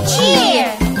fun and cheer.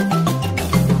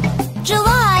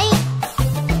 July,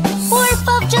 4th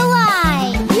of July,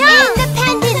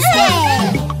 Independence Day.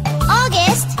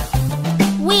 August,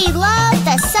 we love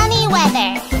the sunny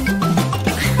weather.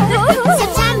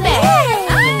 September,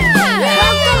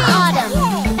 welcome autumn,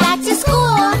 back to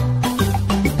school.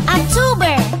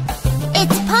 October,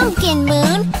 it's pumpkin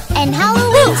moon and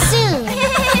Halloween soon.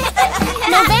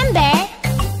 November,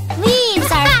 leaves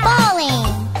are falling.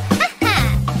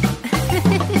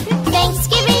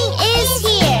 Thanksgiving is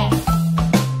here.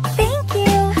 Thank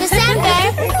you. December,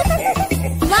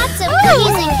 lots of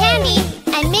cookies and candy,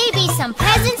 and maybe some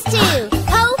presents too.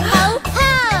 Ho, ho,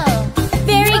 ho!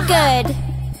 Very good.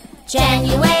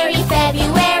 January,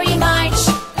 February, March,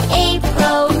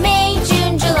 April, May,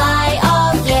 June, July,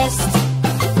 August,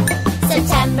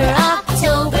 September,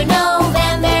 October,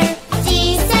 November,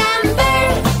 December.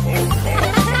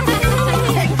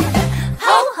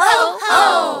 Ho, ho,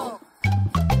 ho!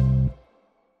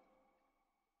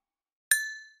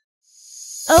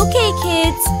 Okay,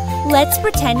 kids, let's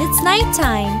pretend it's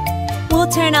nighttime. We'll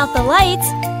turn out the lights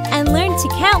and learn to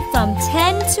count from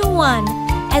 10 to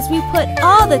 1 as we put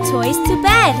all the toys to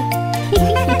bed.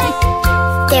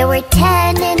 There were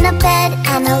 10 in a bed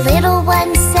and a little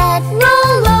one said,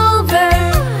 Roll over,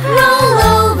 roll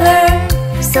over.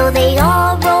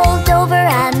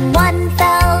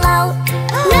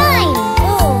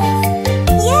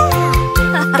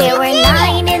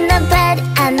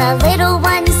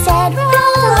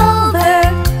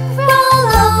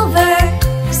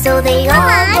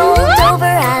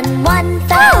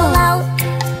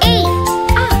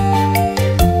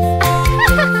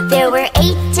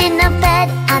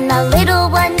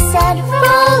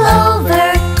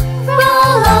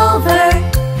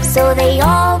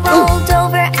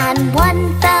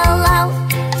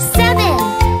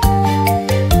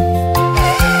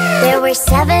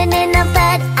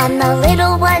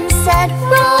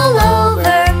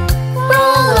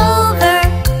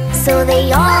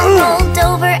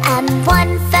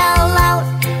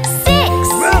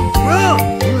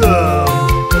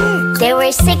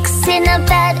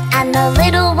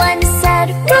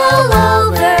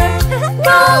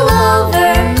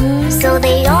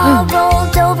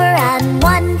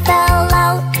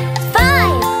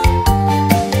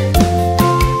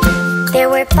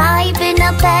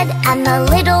 and the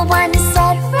little one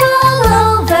said, roll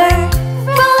over,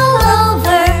 roll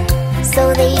over.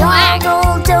 So they all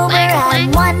rolled over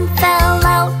and one fell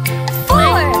out.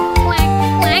 4.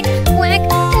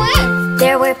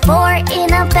 There were 4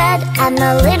 in a bed and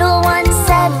the little one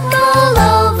said, roll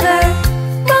over,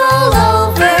 roll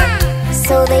over.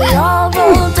 So they all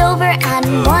rolled over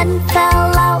and one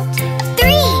fell out. 3.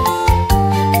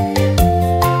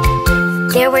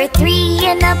 There were 3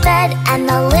 in a bed and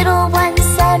the little one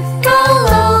said, roll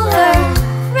over,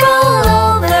 roll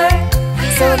over.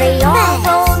 So they all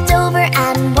rolled over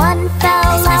and one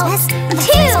fell out. 2.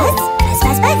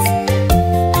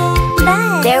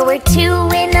 There were 2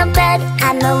 in a bed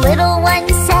and the little one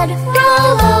said,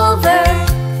 roll over,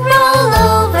 roll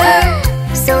over.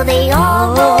 So they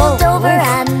all rolled over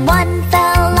and one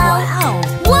fell out.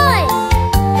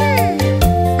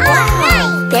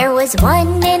 1. There was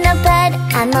 1 in a bed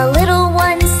and the little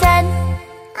one said,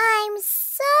 I'm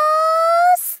so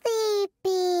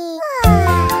sleepy.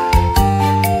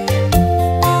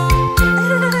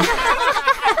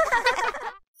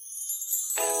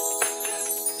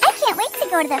 I can't wait to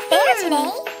go to the fair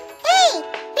today. Hey,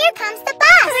 here comes the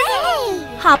bus. Hooray!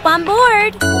 Hop on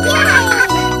board.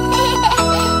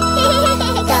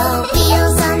 The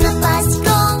wheels on the bus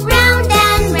go round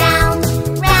and round,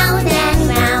 round and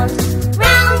round,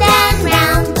 round and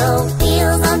round. The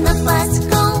wheels on the bus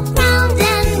go round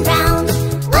and round,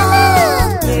 all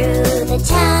through the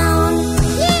town.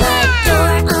 The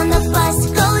door on the bus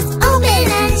goes open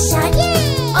and shut,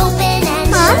 open and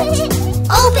shut,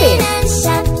 open and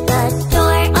shut. The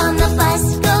door on the bus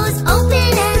goes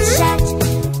open and shut,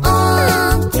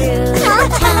 all through the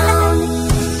town.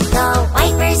 The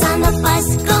wipers on the bus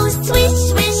go swish,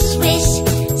 swish, swish,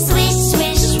 swish,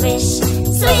 swish, swish,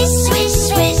 swish, swish,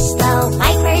 swish. The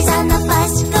wipers on the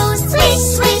bus go swish,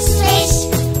 swish, swish,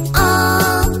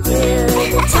 all through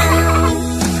the town.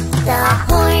 The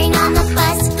horn on the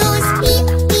bus goes beep,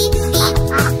 beep, beep, beep,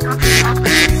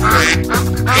 beep,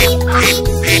 beep, beep,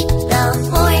 beep. The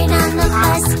horn on the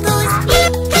bus goes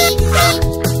beep, beep, beep,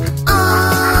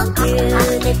 all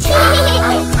through the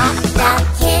town. The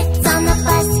kids on the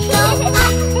bus go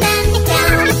up and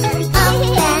down, up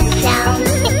and down,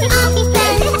 up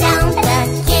and down. The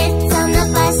kids on the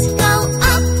bus go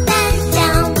up and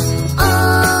down,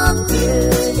 all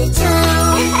through the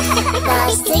town. The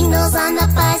signals on the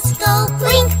bus go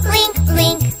blink, blink,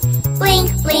 blink, blink,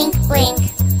 blink, blink,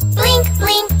 blink,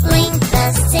 blink, blink. The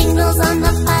signals on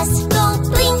the bus go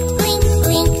blink, blink,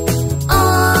 blink,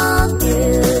 all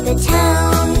through the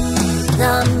town.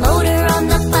 The motor on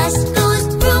the bus goes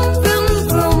vroom, vroom,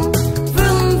 vroom,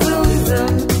 vroom, vroom,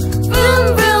 vroom, vroom,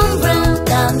 vroom, vroom.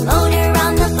 The motor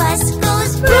on the bus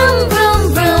goes vroom, vroom,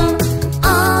 vroom,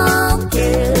 all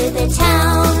through the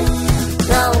town.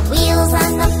 The wheels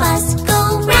on the bus go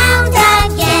round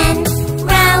again,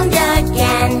 round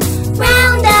again,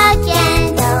 round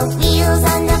again. The wheels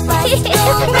on the bus go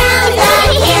round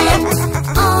again,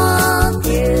 all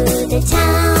through the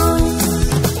town.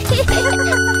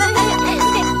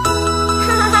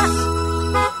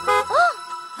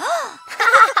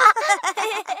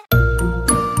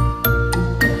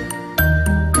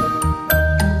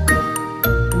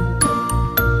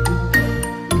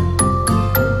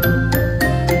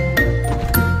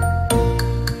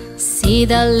 See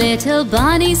the little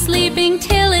bunny sleeping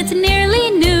till it's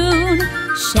nearly noon.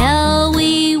 Shall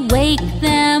we wake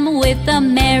them with a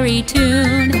merry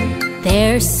tune?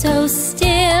 They're so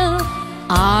still,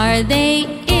 are they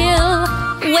ill?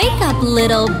 Wake up,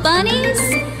 little bunnies.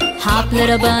 Hop,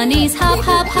 little bunnies, hop,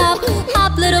 hop, hop.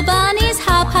 Hop, little bunnies,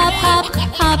 hop, hop, hop.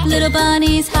 Hop, little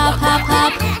bunnies, hop, hop,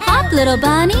 hop. Hop, little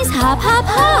bunnies, hop, hop,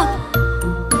 hop.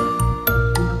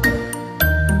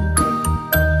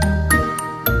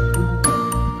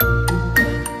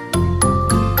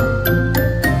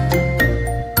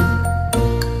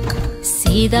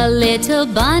 See the little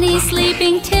bunny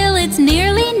sleeping till it's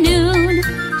nearly noon.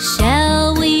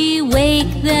 Shall we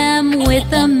wake them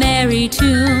with a merry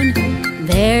tune?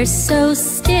 They're so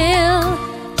still,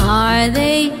 are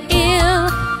they ill?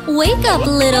 Wake up,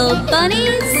 little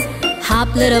bunnies.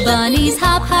 Hop, little bunnies,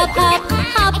 hop, hop, hop.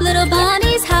 Hop, little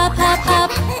bunnies, hop, hop,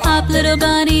 hop. Hop, little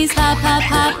bunnies, hop, hop,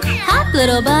 hop. Hop,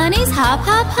 little bunnies, hop,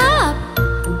 hop, hop.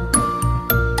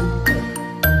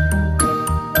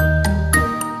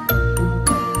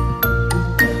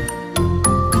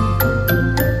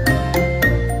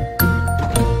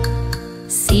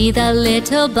 See the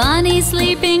little bunny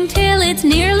sleeping till it's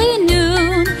nearly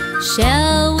noon.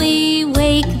 Shall we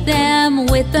wake them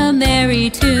with a merry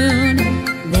tune?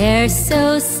 They're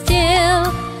so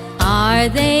still, are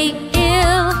they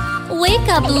ill? Wake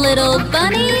up, little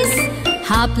bunnies.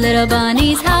 Hop, little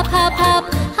bunnies, hop, hop, hop.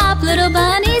 Hop, little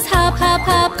bunnies, hop, hop,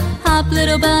 hop. Hop,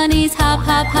 little bunnies, hop,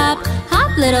 hop, hop.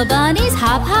 Hop, little bunnies,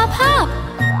 hop, hop, hop.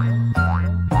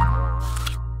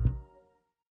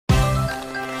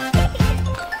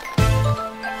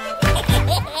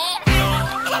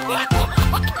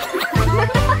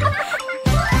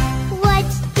 What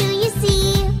do you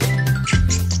see?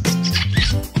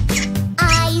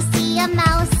 I see a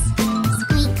mouse.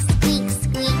 Squeak, squeak,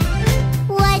 squeak.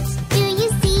 What do you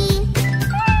see?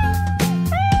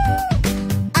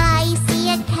 I see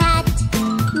a cat.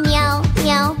 Meow,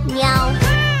 meow, meow.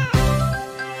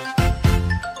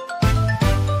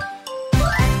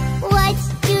 What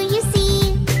do you see?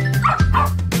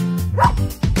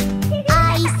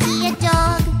 I see a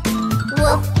dog.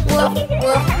 Woof, woof,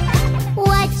 woof.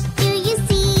 What do you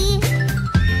see?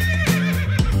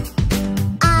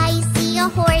 I see a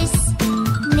horse.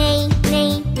 Neigh,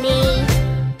 neigh, neigh.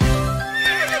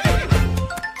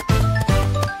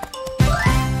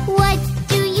 What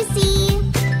do you see?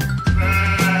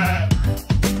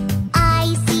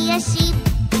 I see a sheep.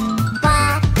 Ba,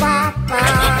 ba, ba.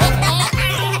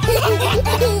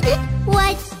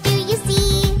 What do you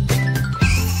see?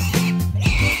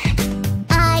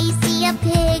 I see a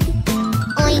pig.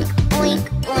 Oink, oink,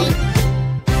 oink.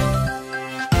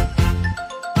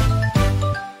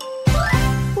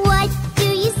 What do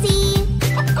you see?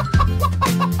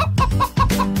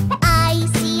 I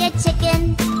see a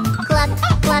chicken. Cluck,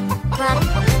 cluck, cluck.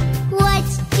 What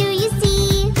do you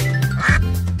see?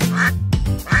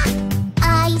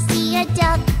 I see a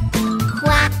duck.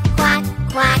 Quack, quack,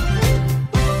 quack.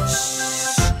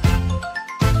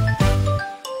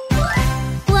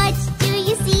 What do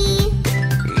you see?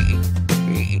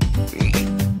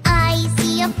 I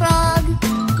see a frog.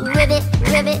 Ribbit,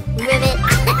 ribbit, ribbit.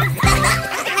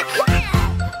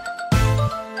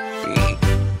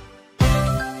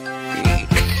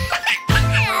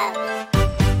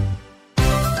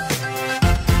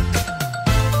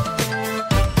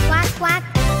 Quack, quack.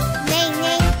 Neigh,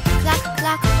 neigh. Cluck,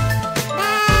 cluck.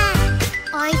 Bah.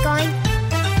 Oink, oink.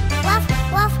 Woof,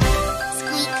 woof.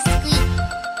 Squeak, squeak.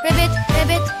 Ribbit,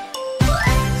 ribbit.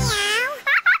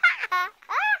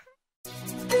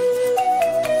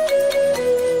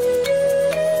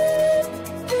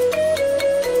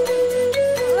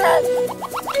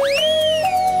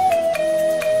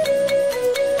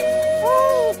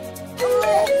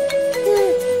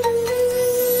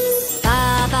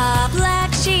 Baba,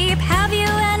 black sheep, have you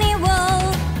any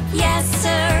wool? Yes,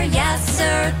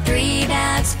 sir, 3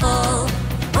 bags full.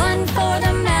 1 for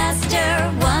the master,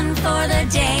 1 for the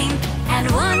dame, and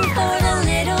 1 for the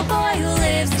little boy who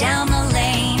lives down the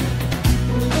lane.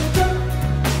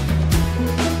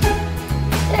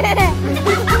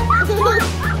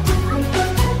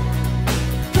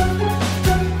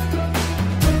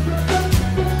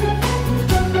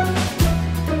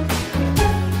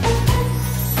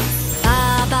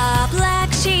 Baba,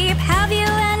 black sheep, have you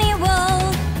any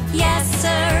wool? Yes,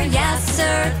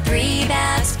 sir, 3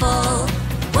 bags full.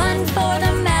 1 for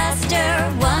the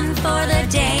master, 1 for the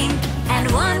dame,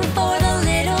 and 1 for the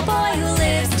little boy who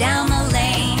lives down the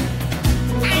lane.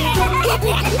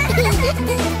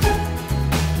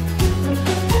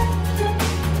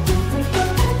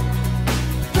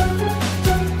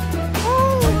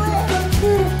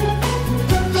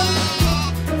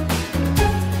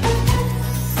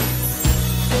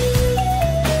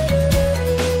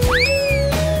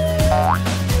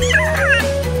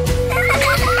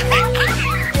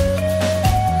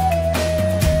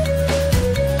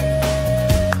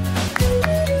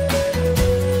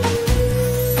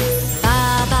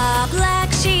 Baba,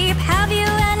 black sheep, have you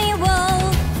any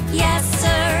wool? Yes,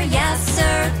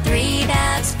 sir, 3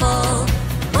 bags full.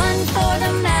 1 for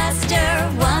the master,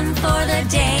 1 for the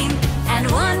dame,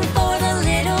 and 1 for the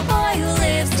little boy who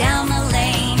lives down the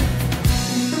lane.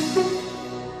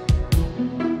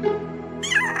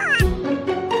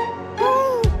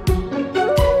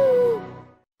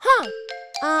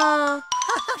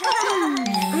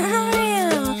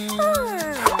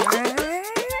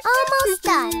 Almost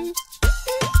done.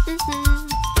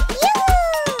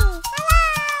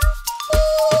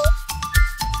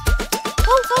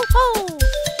 Ho, ho, ho.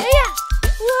 Yeah.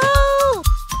 Whoa.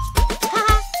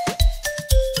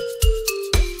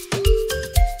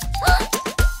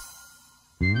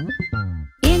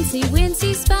 Incy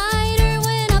wincy spider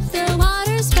went up the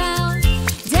water spout.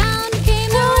 Down came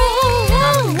the rain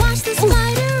and washed the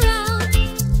spider out.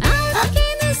 Out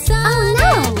came the sun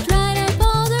and dried up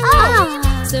all the rain.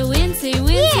 So Incy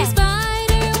wincy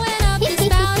spider went up the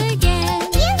spout again.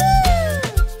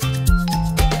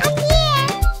 I'm here.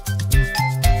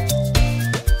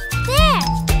 There.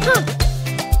 Huh.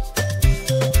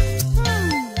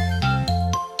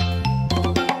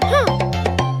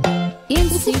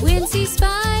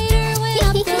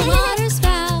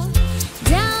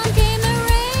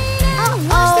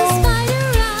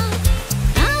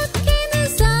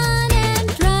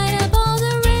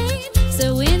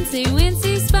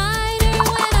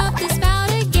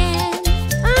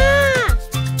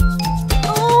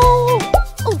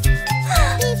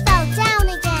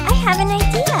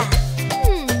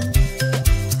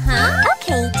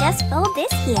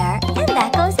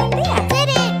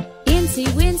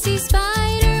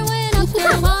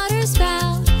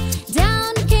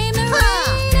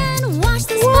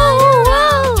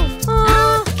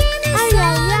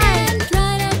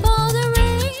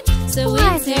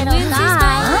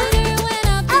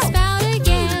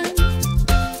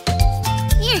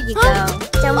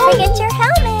 Don't forget your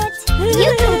helmet.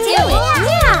 You can do it.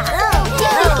 Yeah.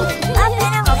 Up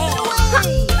and away.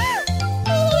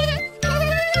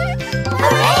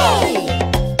 Hooray!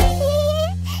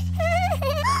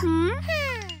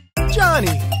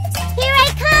 Johnny! Here I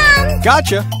come.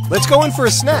 Gotcha. Let's go in for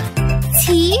a snack.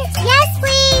 Tea? Yes,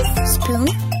 please. Spoon?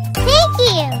 Thank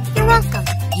you. You're welcome.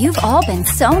 You've all been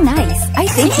so nice. I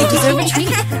think you deserve a treat.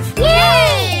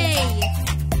 Yay!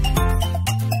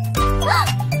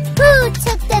 Who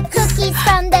took the cookies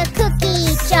from the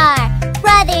cookie jar?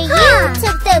 Brother, you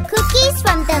took the cookies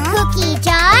from the cookie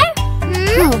jar?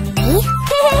 Who, me?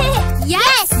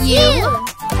 Yes, you.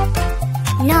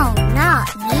 No, not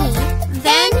me.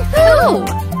 Then who?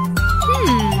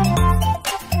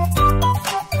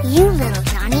 You, little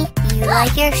Johnny. You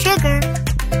like your sugar.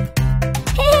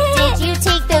 Did you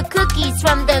take the cookies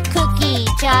from the cookie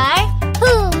jar?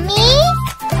 Who, me?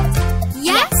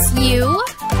 Yes, you.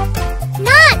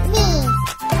 Not me.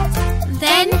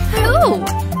 Then who?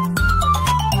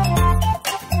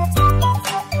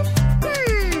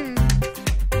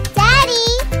 Daddy,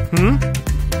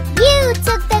 you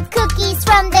took the cookies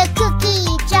from the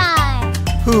cookie jar.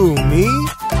 Who, me?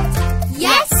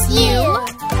 Yes, you.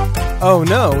 Oh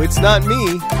no, it's not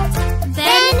me.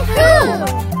 Then who?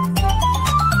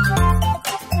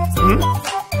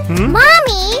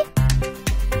 Mommy?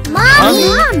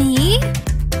 Mommy?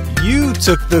 You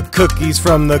took the cookies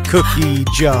from the cookie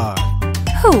jar.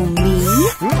 Who, me?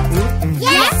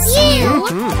 Yes, you.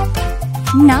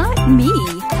 Not me.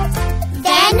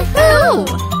 Then who?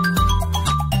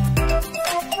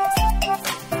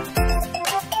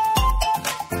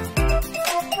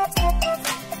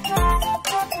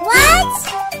 What?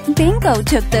 Bingo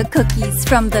took the cookies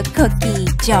from the cookie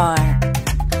jar.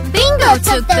 Bingo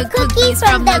took the cookies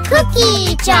from the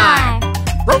cookie jar.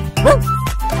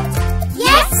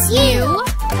 Yes, you.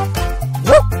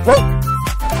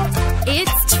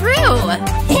 It's true.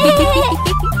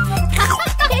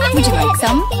 Would you like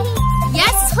some?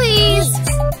 Yes, please.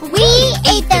 We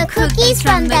ate the cookies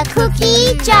from the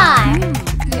cookie jar.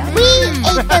 We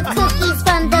ate the cookies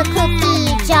from the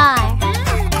cookie jar.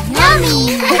 Yummy!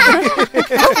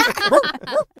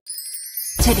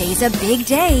 Today's a big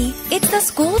day. It's the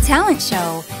school talent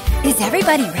show. Is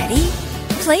everybody ready?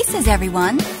 Places,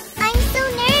 everyone. I'm so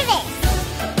nervous.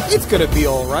 It's gonna be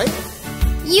all right.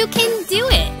 You can do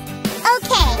it.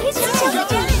 Okay.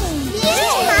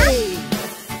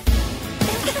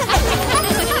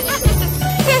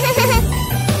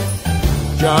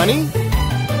 Johnny?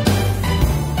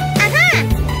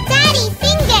 Daddy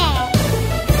finger.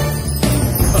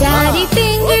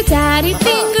 Daddy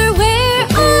finger, where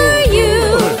are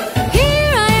you?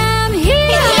 Here I am,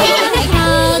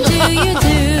 how do you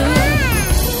do?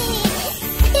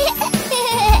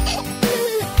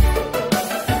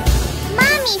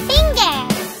 Mommy finger.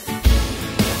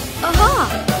 Aha!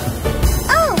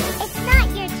 Oh, it's not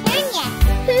your turn yet.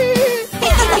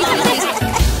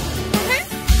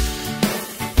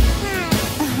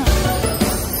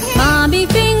 Mommy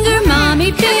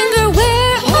finger,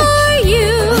 where are you?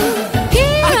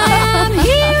 Here I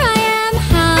am,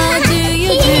 how do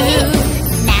you do?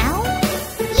 Now?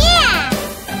 Yeah.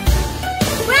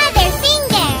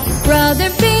 Brother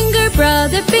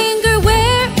finger,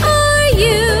 where are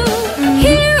you?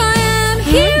 Here I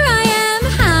am,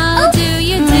 how do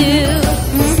you do?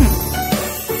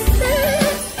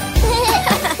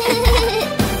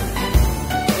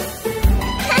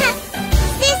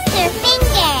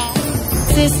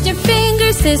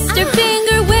 Sister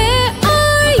finger, where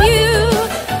are you?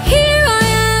 Here I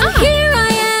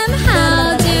am,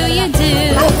 how do you do?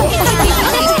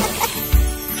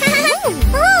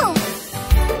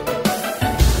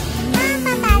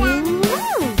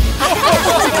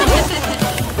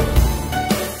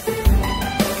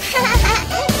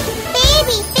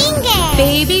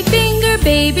 Baby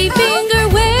finger,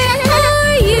 where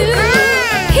are you?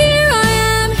 Here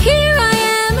I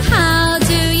am, how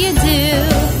do you do?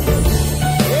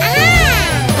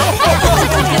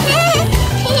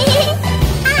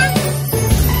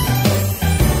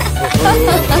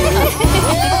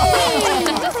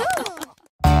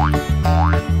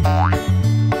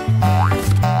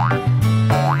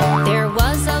 There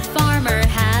was a farmer,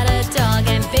 had a dog,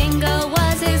 and Bingo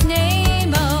was his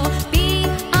name. Oh,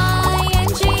 B-I-N-G-O,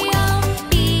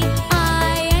 B-I-N-G-O.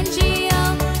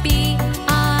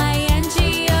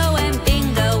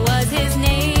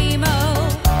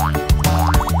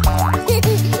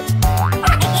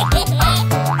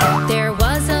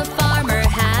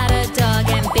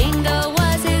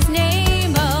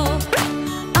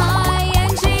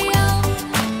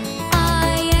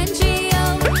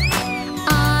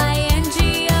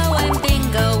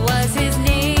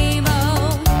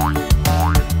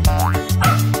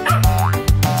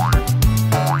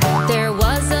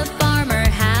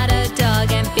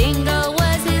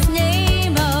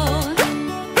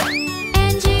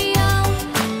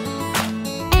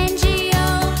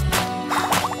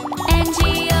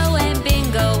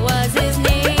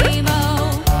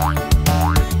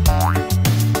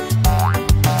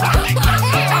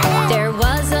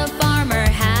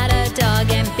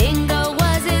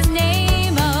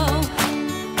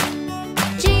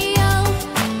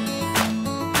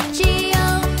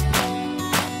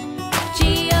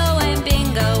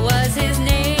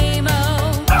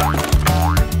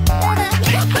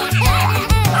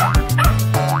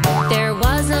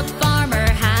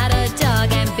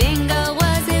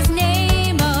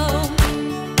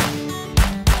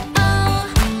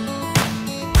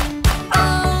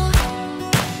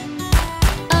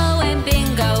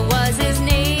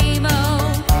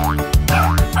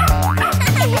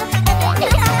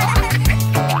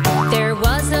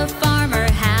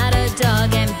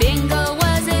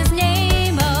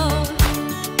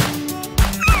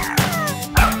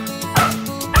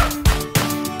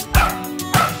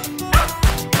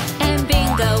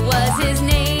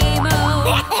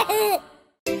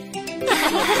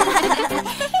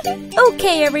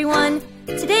 Okay, everyone.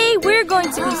 Today we're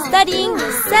going to be studying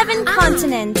the 7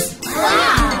 continents.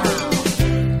 Wow!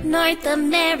 North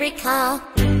America,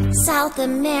 South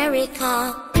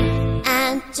America,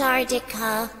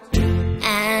 Antarctica,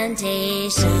 and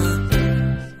Asia.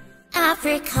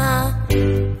 Africa,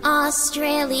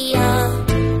 Australia,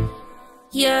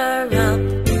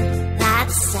 Europe.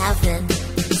 That's 7.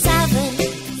 7.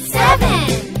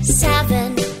 7.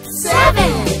 7.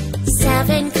 7.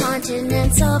 7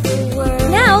 continents of the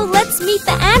world. Now let's meet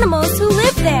the animals who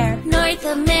live there. North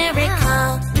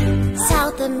America,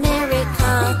 South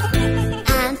America,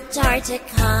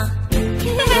 Antarctica,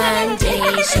 and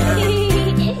Asia.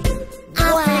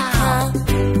 Africa,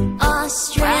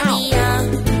 Australia,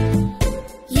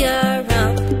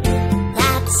 Europe.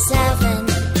 That's 7.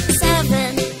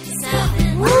 7.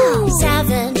 7. Wow.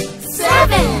 7.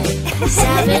 7.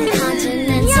 7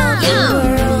 continents of the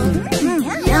world.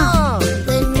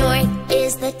 The north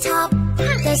is the top,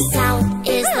 the south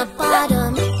is the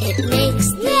bottom. It makes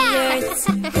the Earth's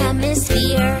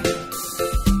hemisphere.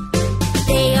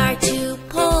 They are 2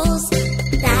 poles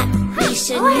that we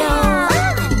should know.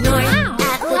 North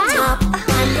at the top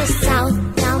and the south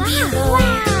down below.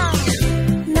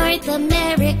 North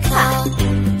America,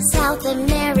 South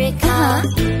America,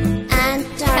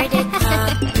 Antarctica,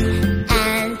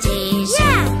 and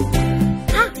Asia.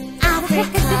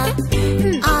 Africa,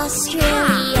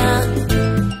 Australia,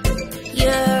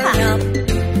 Europe.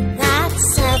 That's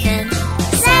 7.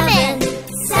 7.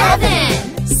 7.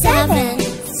 7.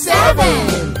 7.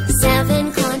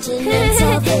 7 continents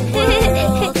of the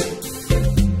world.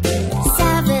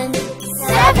 7.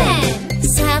 7.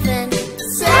 7.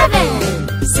 7.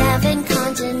 7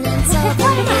 continents of the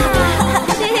world.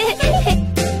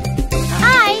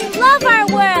 I love our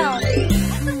world.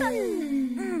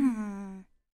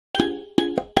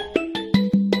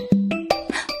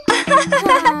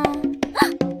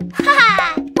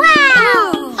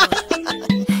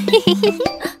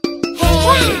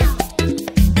 Hey,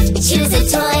 choose a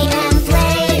toy and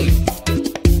play.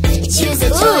 Choose a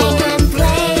toy and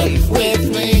play. With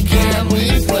me, can we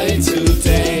play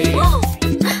today?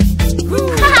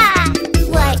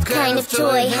 What kind of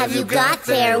toy have you got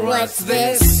there? What's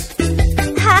this?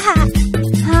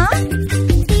 Huh?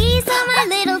 These are my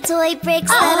little toy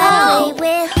bricks that I play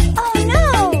with. Oh no!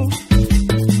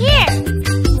 Here!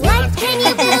 What can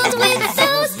you build with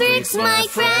those bricks, my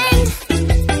friend?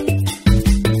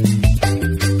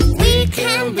 We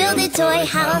can build a toy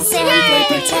house and play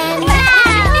pretend.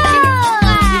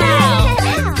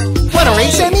 Wanna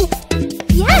race, Sammy?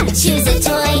 Yeah! Choose a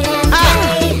toy and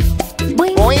play.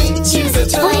 Boing. Choose a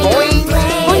toy and play.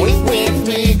 With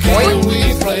me, can we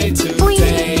play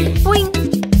today?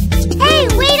 Hey,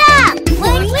 wait up!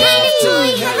 What kind of toy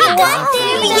have you got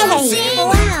there, Bouncy?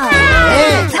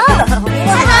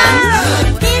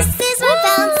 This is my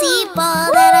bouncy ball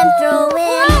that I'm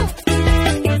throwing.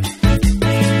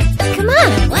 Come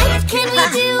on, what can we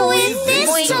do with this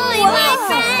toy, my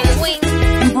friend? We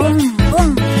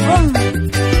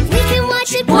can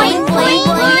watch it boing, boing,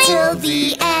 boing till the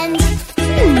end.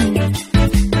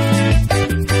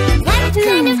 What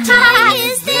kind of toy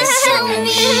is this? Show me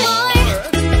more.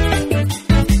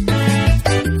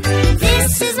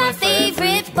 This is my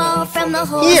favorite ball from the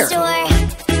whole Here. store.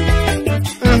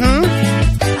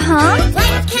 Huh?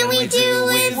 What can we do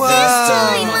with this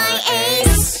toy, my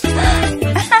ace?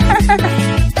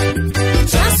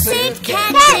 Just say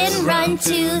catch and run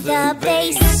to the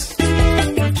base.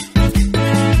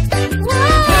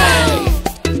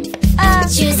 Hey,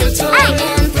 choose a toy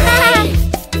and play.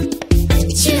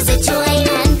 Choose a toy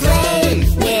and play.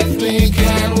 With me,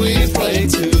 can we play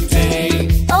today?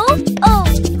 Oh!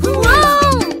 Whoa!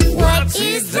 What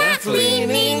is that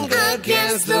leaning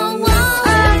against the wall?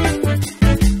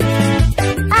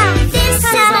 This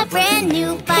is a brand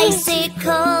new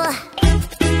bicycle.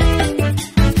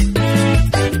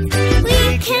 We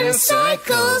can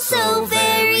cycle so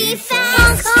very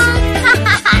fast.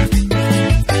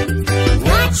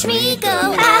 Watch me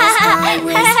go as I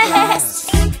whiz past.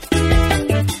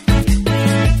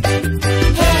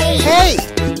 Hey,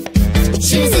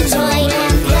 choose a toy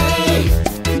and play.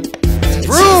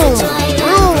 Vroom. Choose a toy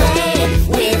and play.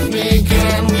 With me,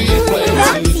 can we play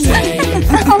today?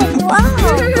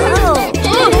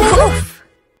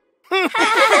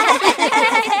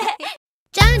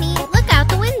 Johnny, look out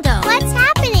the window. What's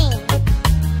happening?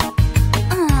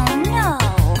 Oh no.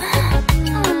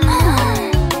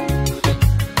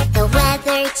 The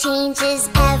weather changes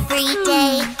every day.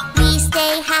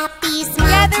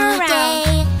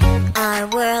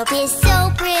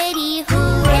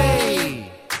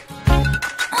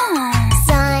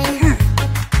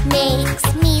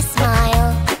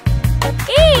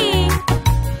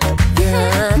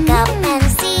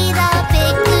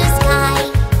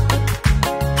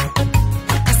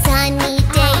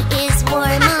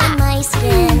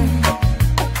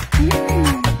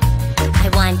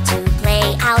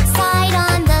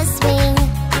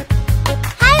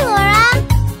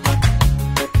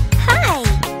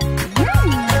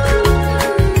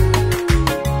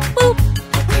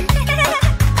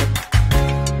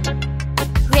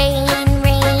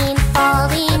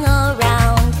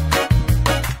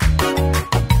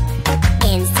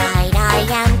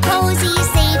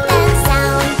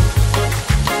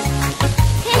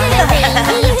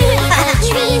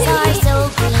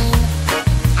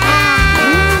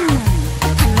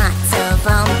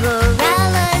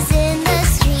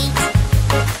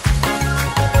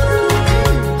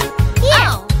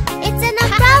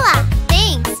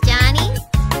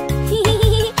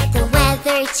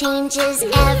 changes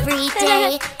every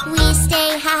day. We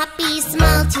stay happy,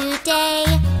 smile today.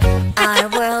 Our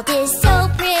world is so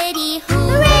pretty,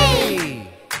 hooray!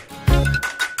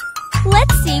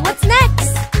 Let's see what's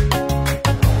next.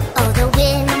 Oh, the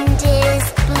wind is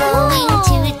blowing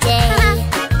today.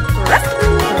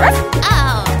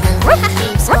 Oh, the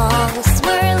leaves fall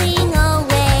swirling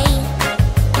away.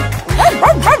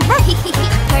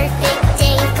 Perfect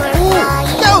day for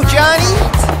flying. Go, Johny!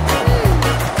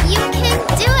 You can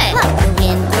do it. The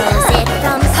wind blows it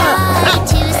from side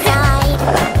to side.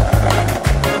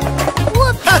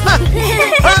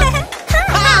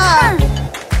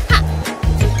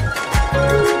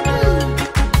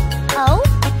 Oh?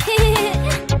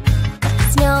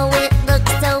 Snow, it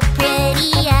looks so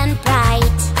pretty and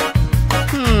bright.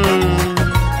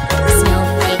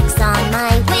 Snowflakes on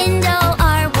my window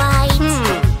are white.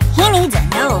 He needs a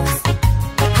nose.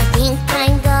 I think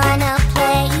I'm gonna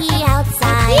play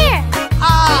outside. Here.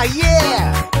 Ah,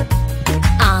 yeah!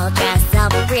 I'll dress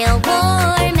up real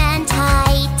warm and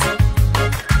tight.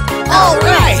 All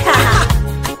right!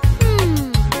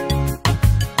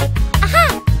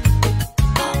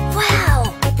 Wow!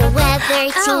 The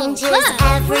weather changes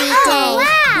every day.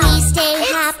 We stay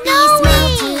happy,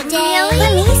 smile today.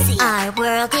 Let me see. Our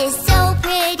world is so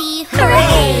pretty,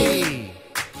 hooray!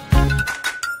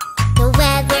 The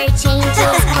weather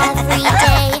changes every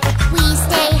day. We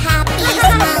stay happy,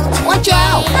 smile today. Watch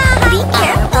out! Be careful.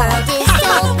 Our world is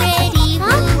so pretty,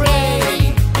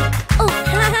 hooray!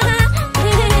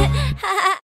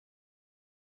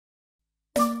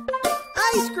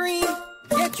 Ice cream!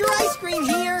 Get your ice cream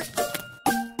here!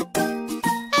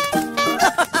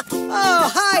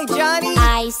 Oh, hi, Johny!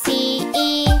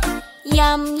 I-C-E,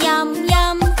 yum, yum,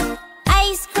 yum.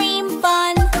 Ice cream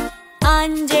fun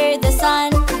under the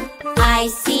sun.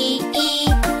 I-C-E,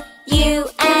 you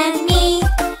and me.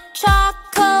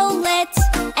 Chocolate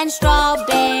and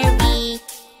strawberry.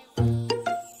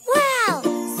 Wow!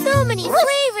 So many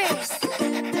flavors!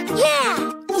 Yeah!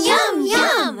 Yum,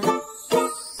 yum!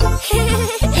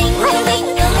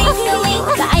 Ding-a-ling-a-ling-a-ling,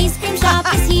 the ice cream shop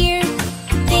is here.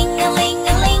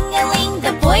 Ding-a-ling-a-ling-a-ling,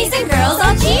 the boys and girls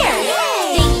all cheer.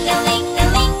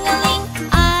 Ding-a-ling-a-ling-a-ling,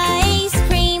 ice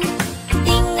cream.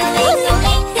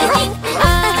 Ding-a-ling-a-ling-a-ling,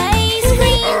 ice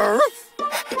cream.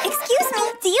 Excuse me,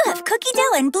 do you have cookie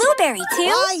dough and blueberry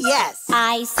too? Ah, yes!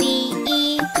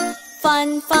 I-C-E,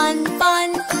 fun, fun,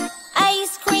 fun.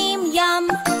 Ice cream,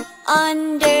 yum,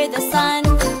 under the sun.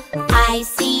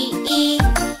 I-C-E,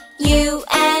 you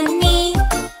and me.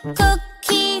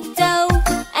 Cookie dough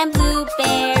and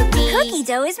blueberry. Cookie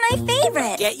dough is my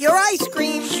favorite. Get your ice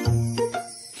cream!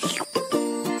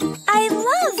 I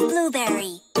love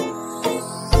blueberry.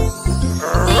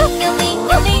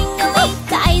 Ding-a-ling-a-ling-a-ling,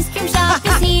 the ice cream shop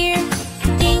is here.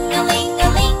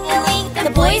 Ding-a-ling-a-ling-a-ling, the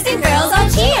boys and girls all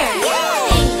cheer.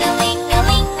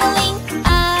 Ding-a-ling-a-ling-a-ling,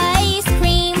 ice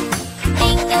cream.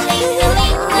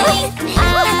 Ding-a-ling-a-ling-a-ling,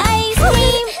 ice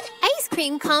cream. Ice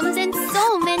cream comes in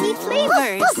so many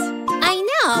flavors. I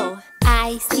know.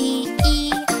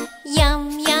 I-C-E,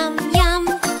 yum, yum, yum.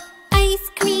 Ice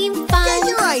cream fun. Get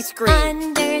your ice cream!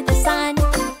 Under the sun.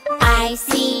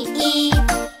 I-C-E,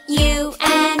 you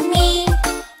and me.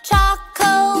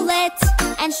 Chocolate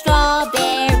and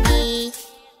strawberry.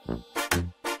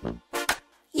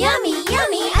 Yummy,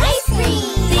 yummy ice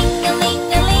cream.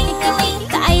 Ding-a-ling-a-ling-a-ling,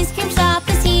 the ice cream shop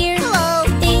is here. Hello!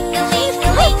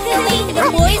 Ding-a-ling-a-ling-a-ling, the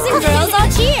boys and girls all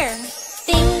cheer.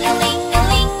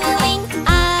 Ding-a-ling-a-ling-a-ling,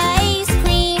 ice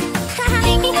cream.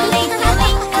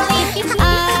 Ding-a-ling-a-ling-a-ling,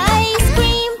 ice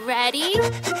cream. Ready?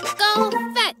 Go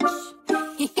fetch.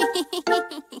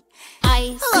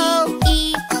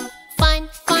 I-C-E, fun,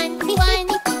 fun, fun.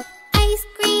 Ice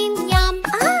cream, yum,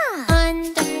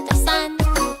 under the sun.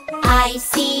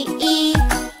 I-C-E,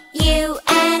 you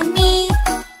and me.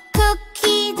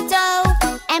 Cookie dough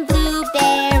and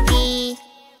blueberry.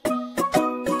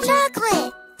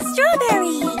 Chocolate,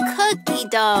 Strawberry. cookie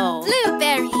dough,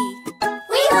 blueberry.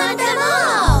 We want them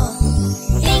all.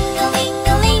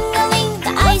 Ding-a-ling-a-ling-a-ling, the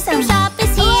ice cream shop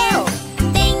is here.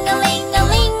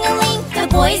 Ding-a-ling-a-ling-a-ling, the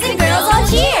boys and girls all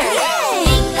cheer.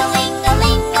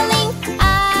 Ding-a-ling-a-ling-a-ling,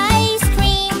 ice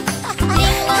cream.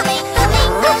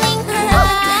 Ding-a-ling-a-ling-a-ling,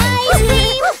 ice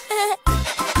cream.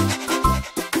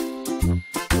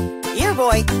 Here,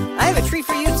 boy, I have a treat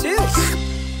for you, too.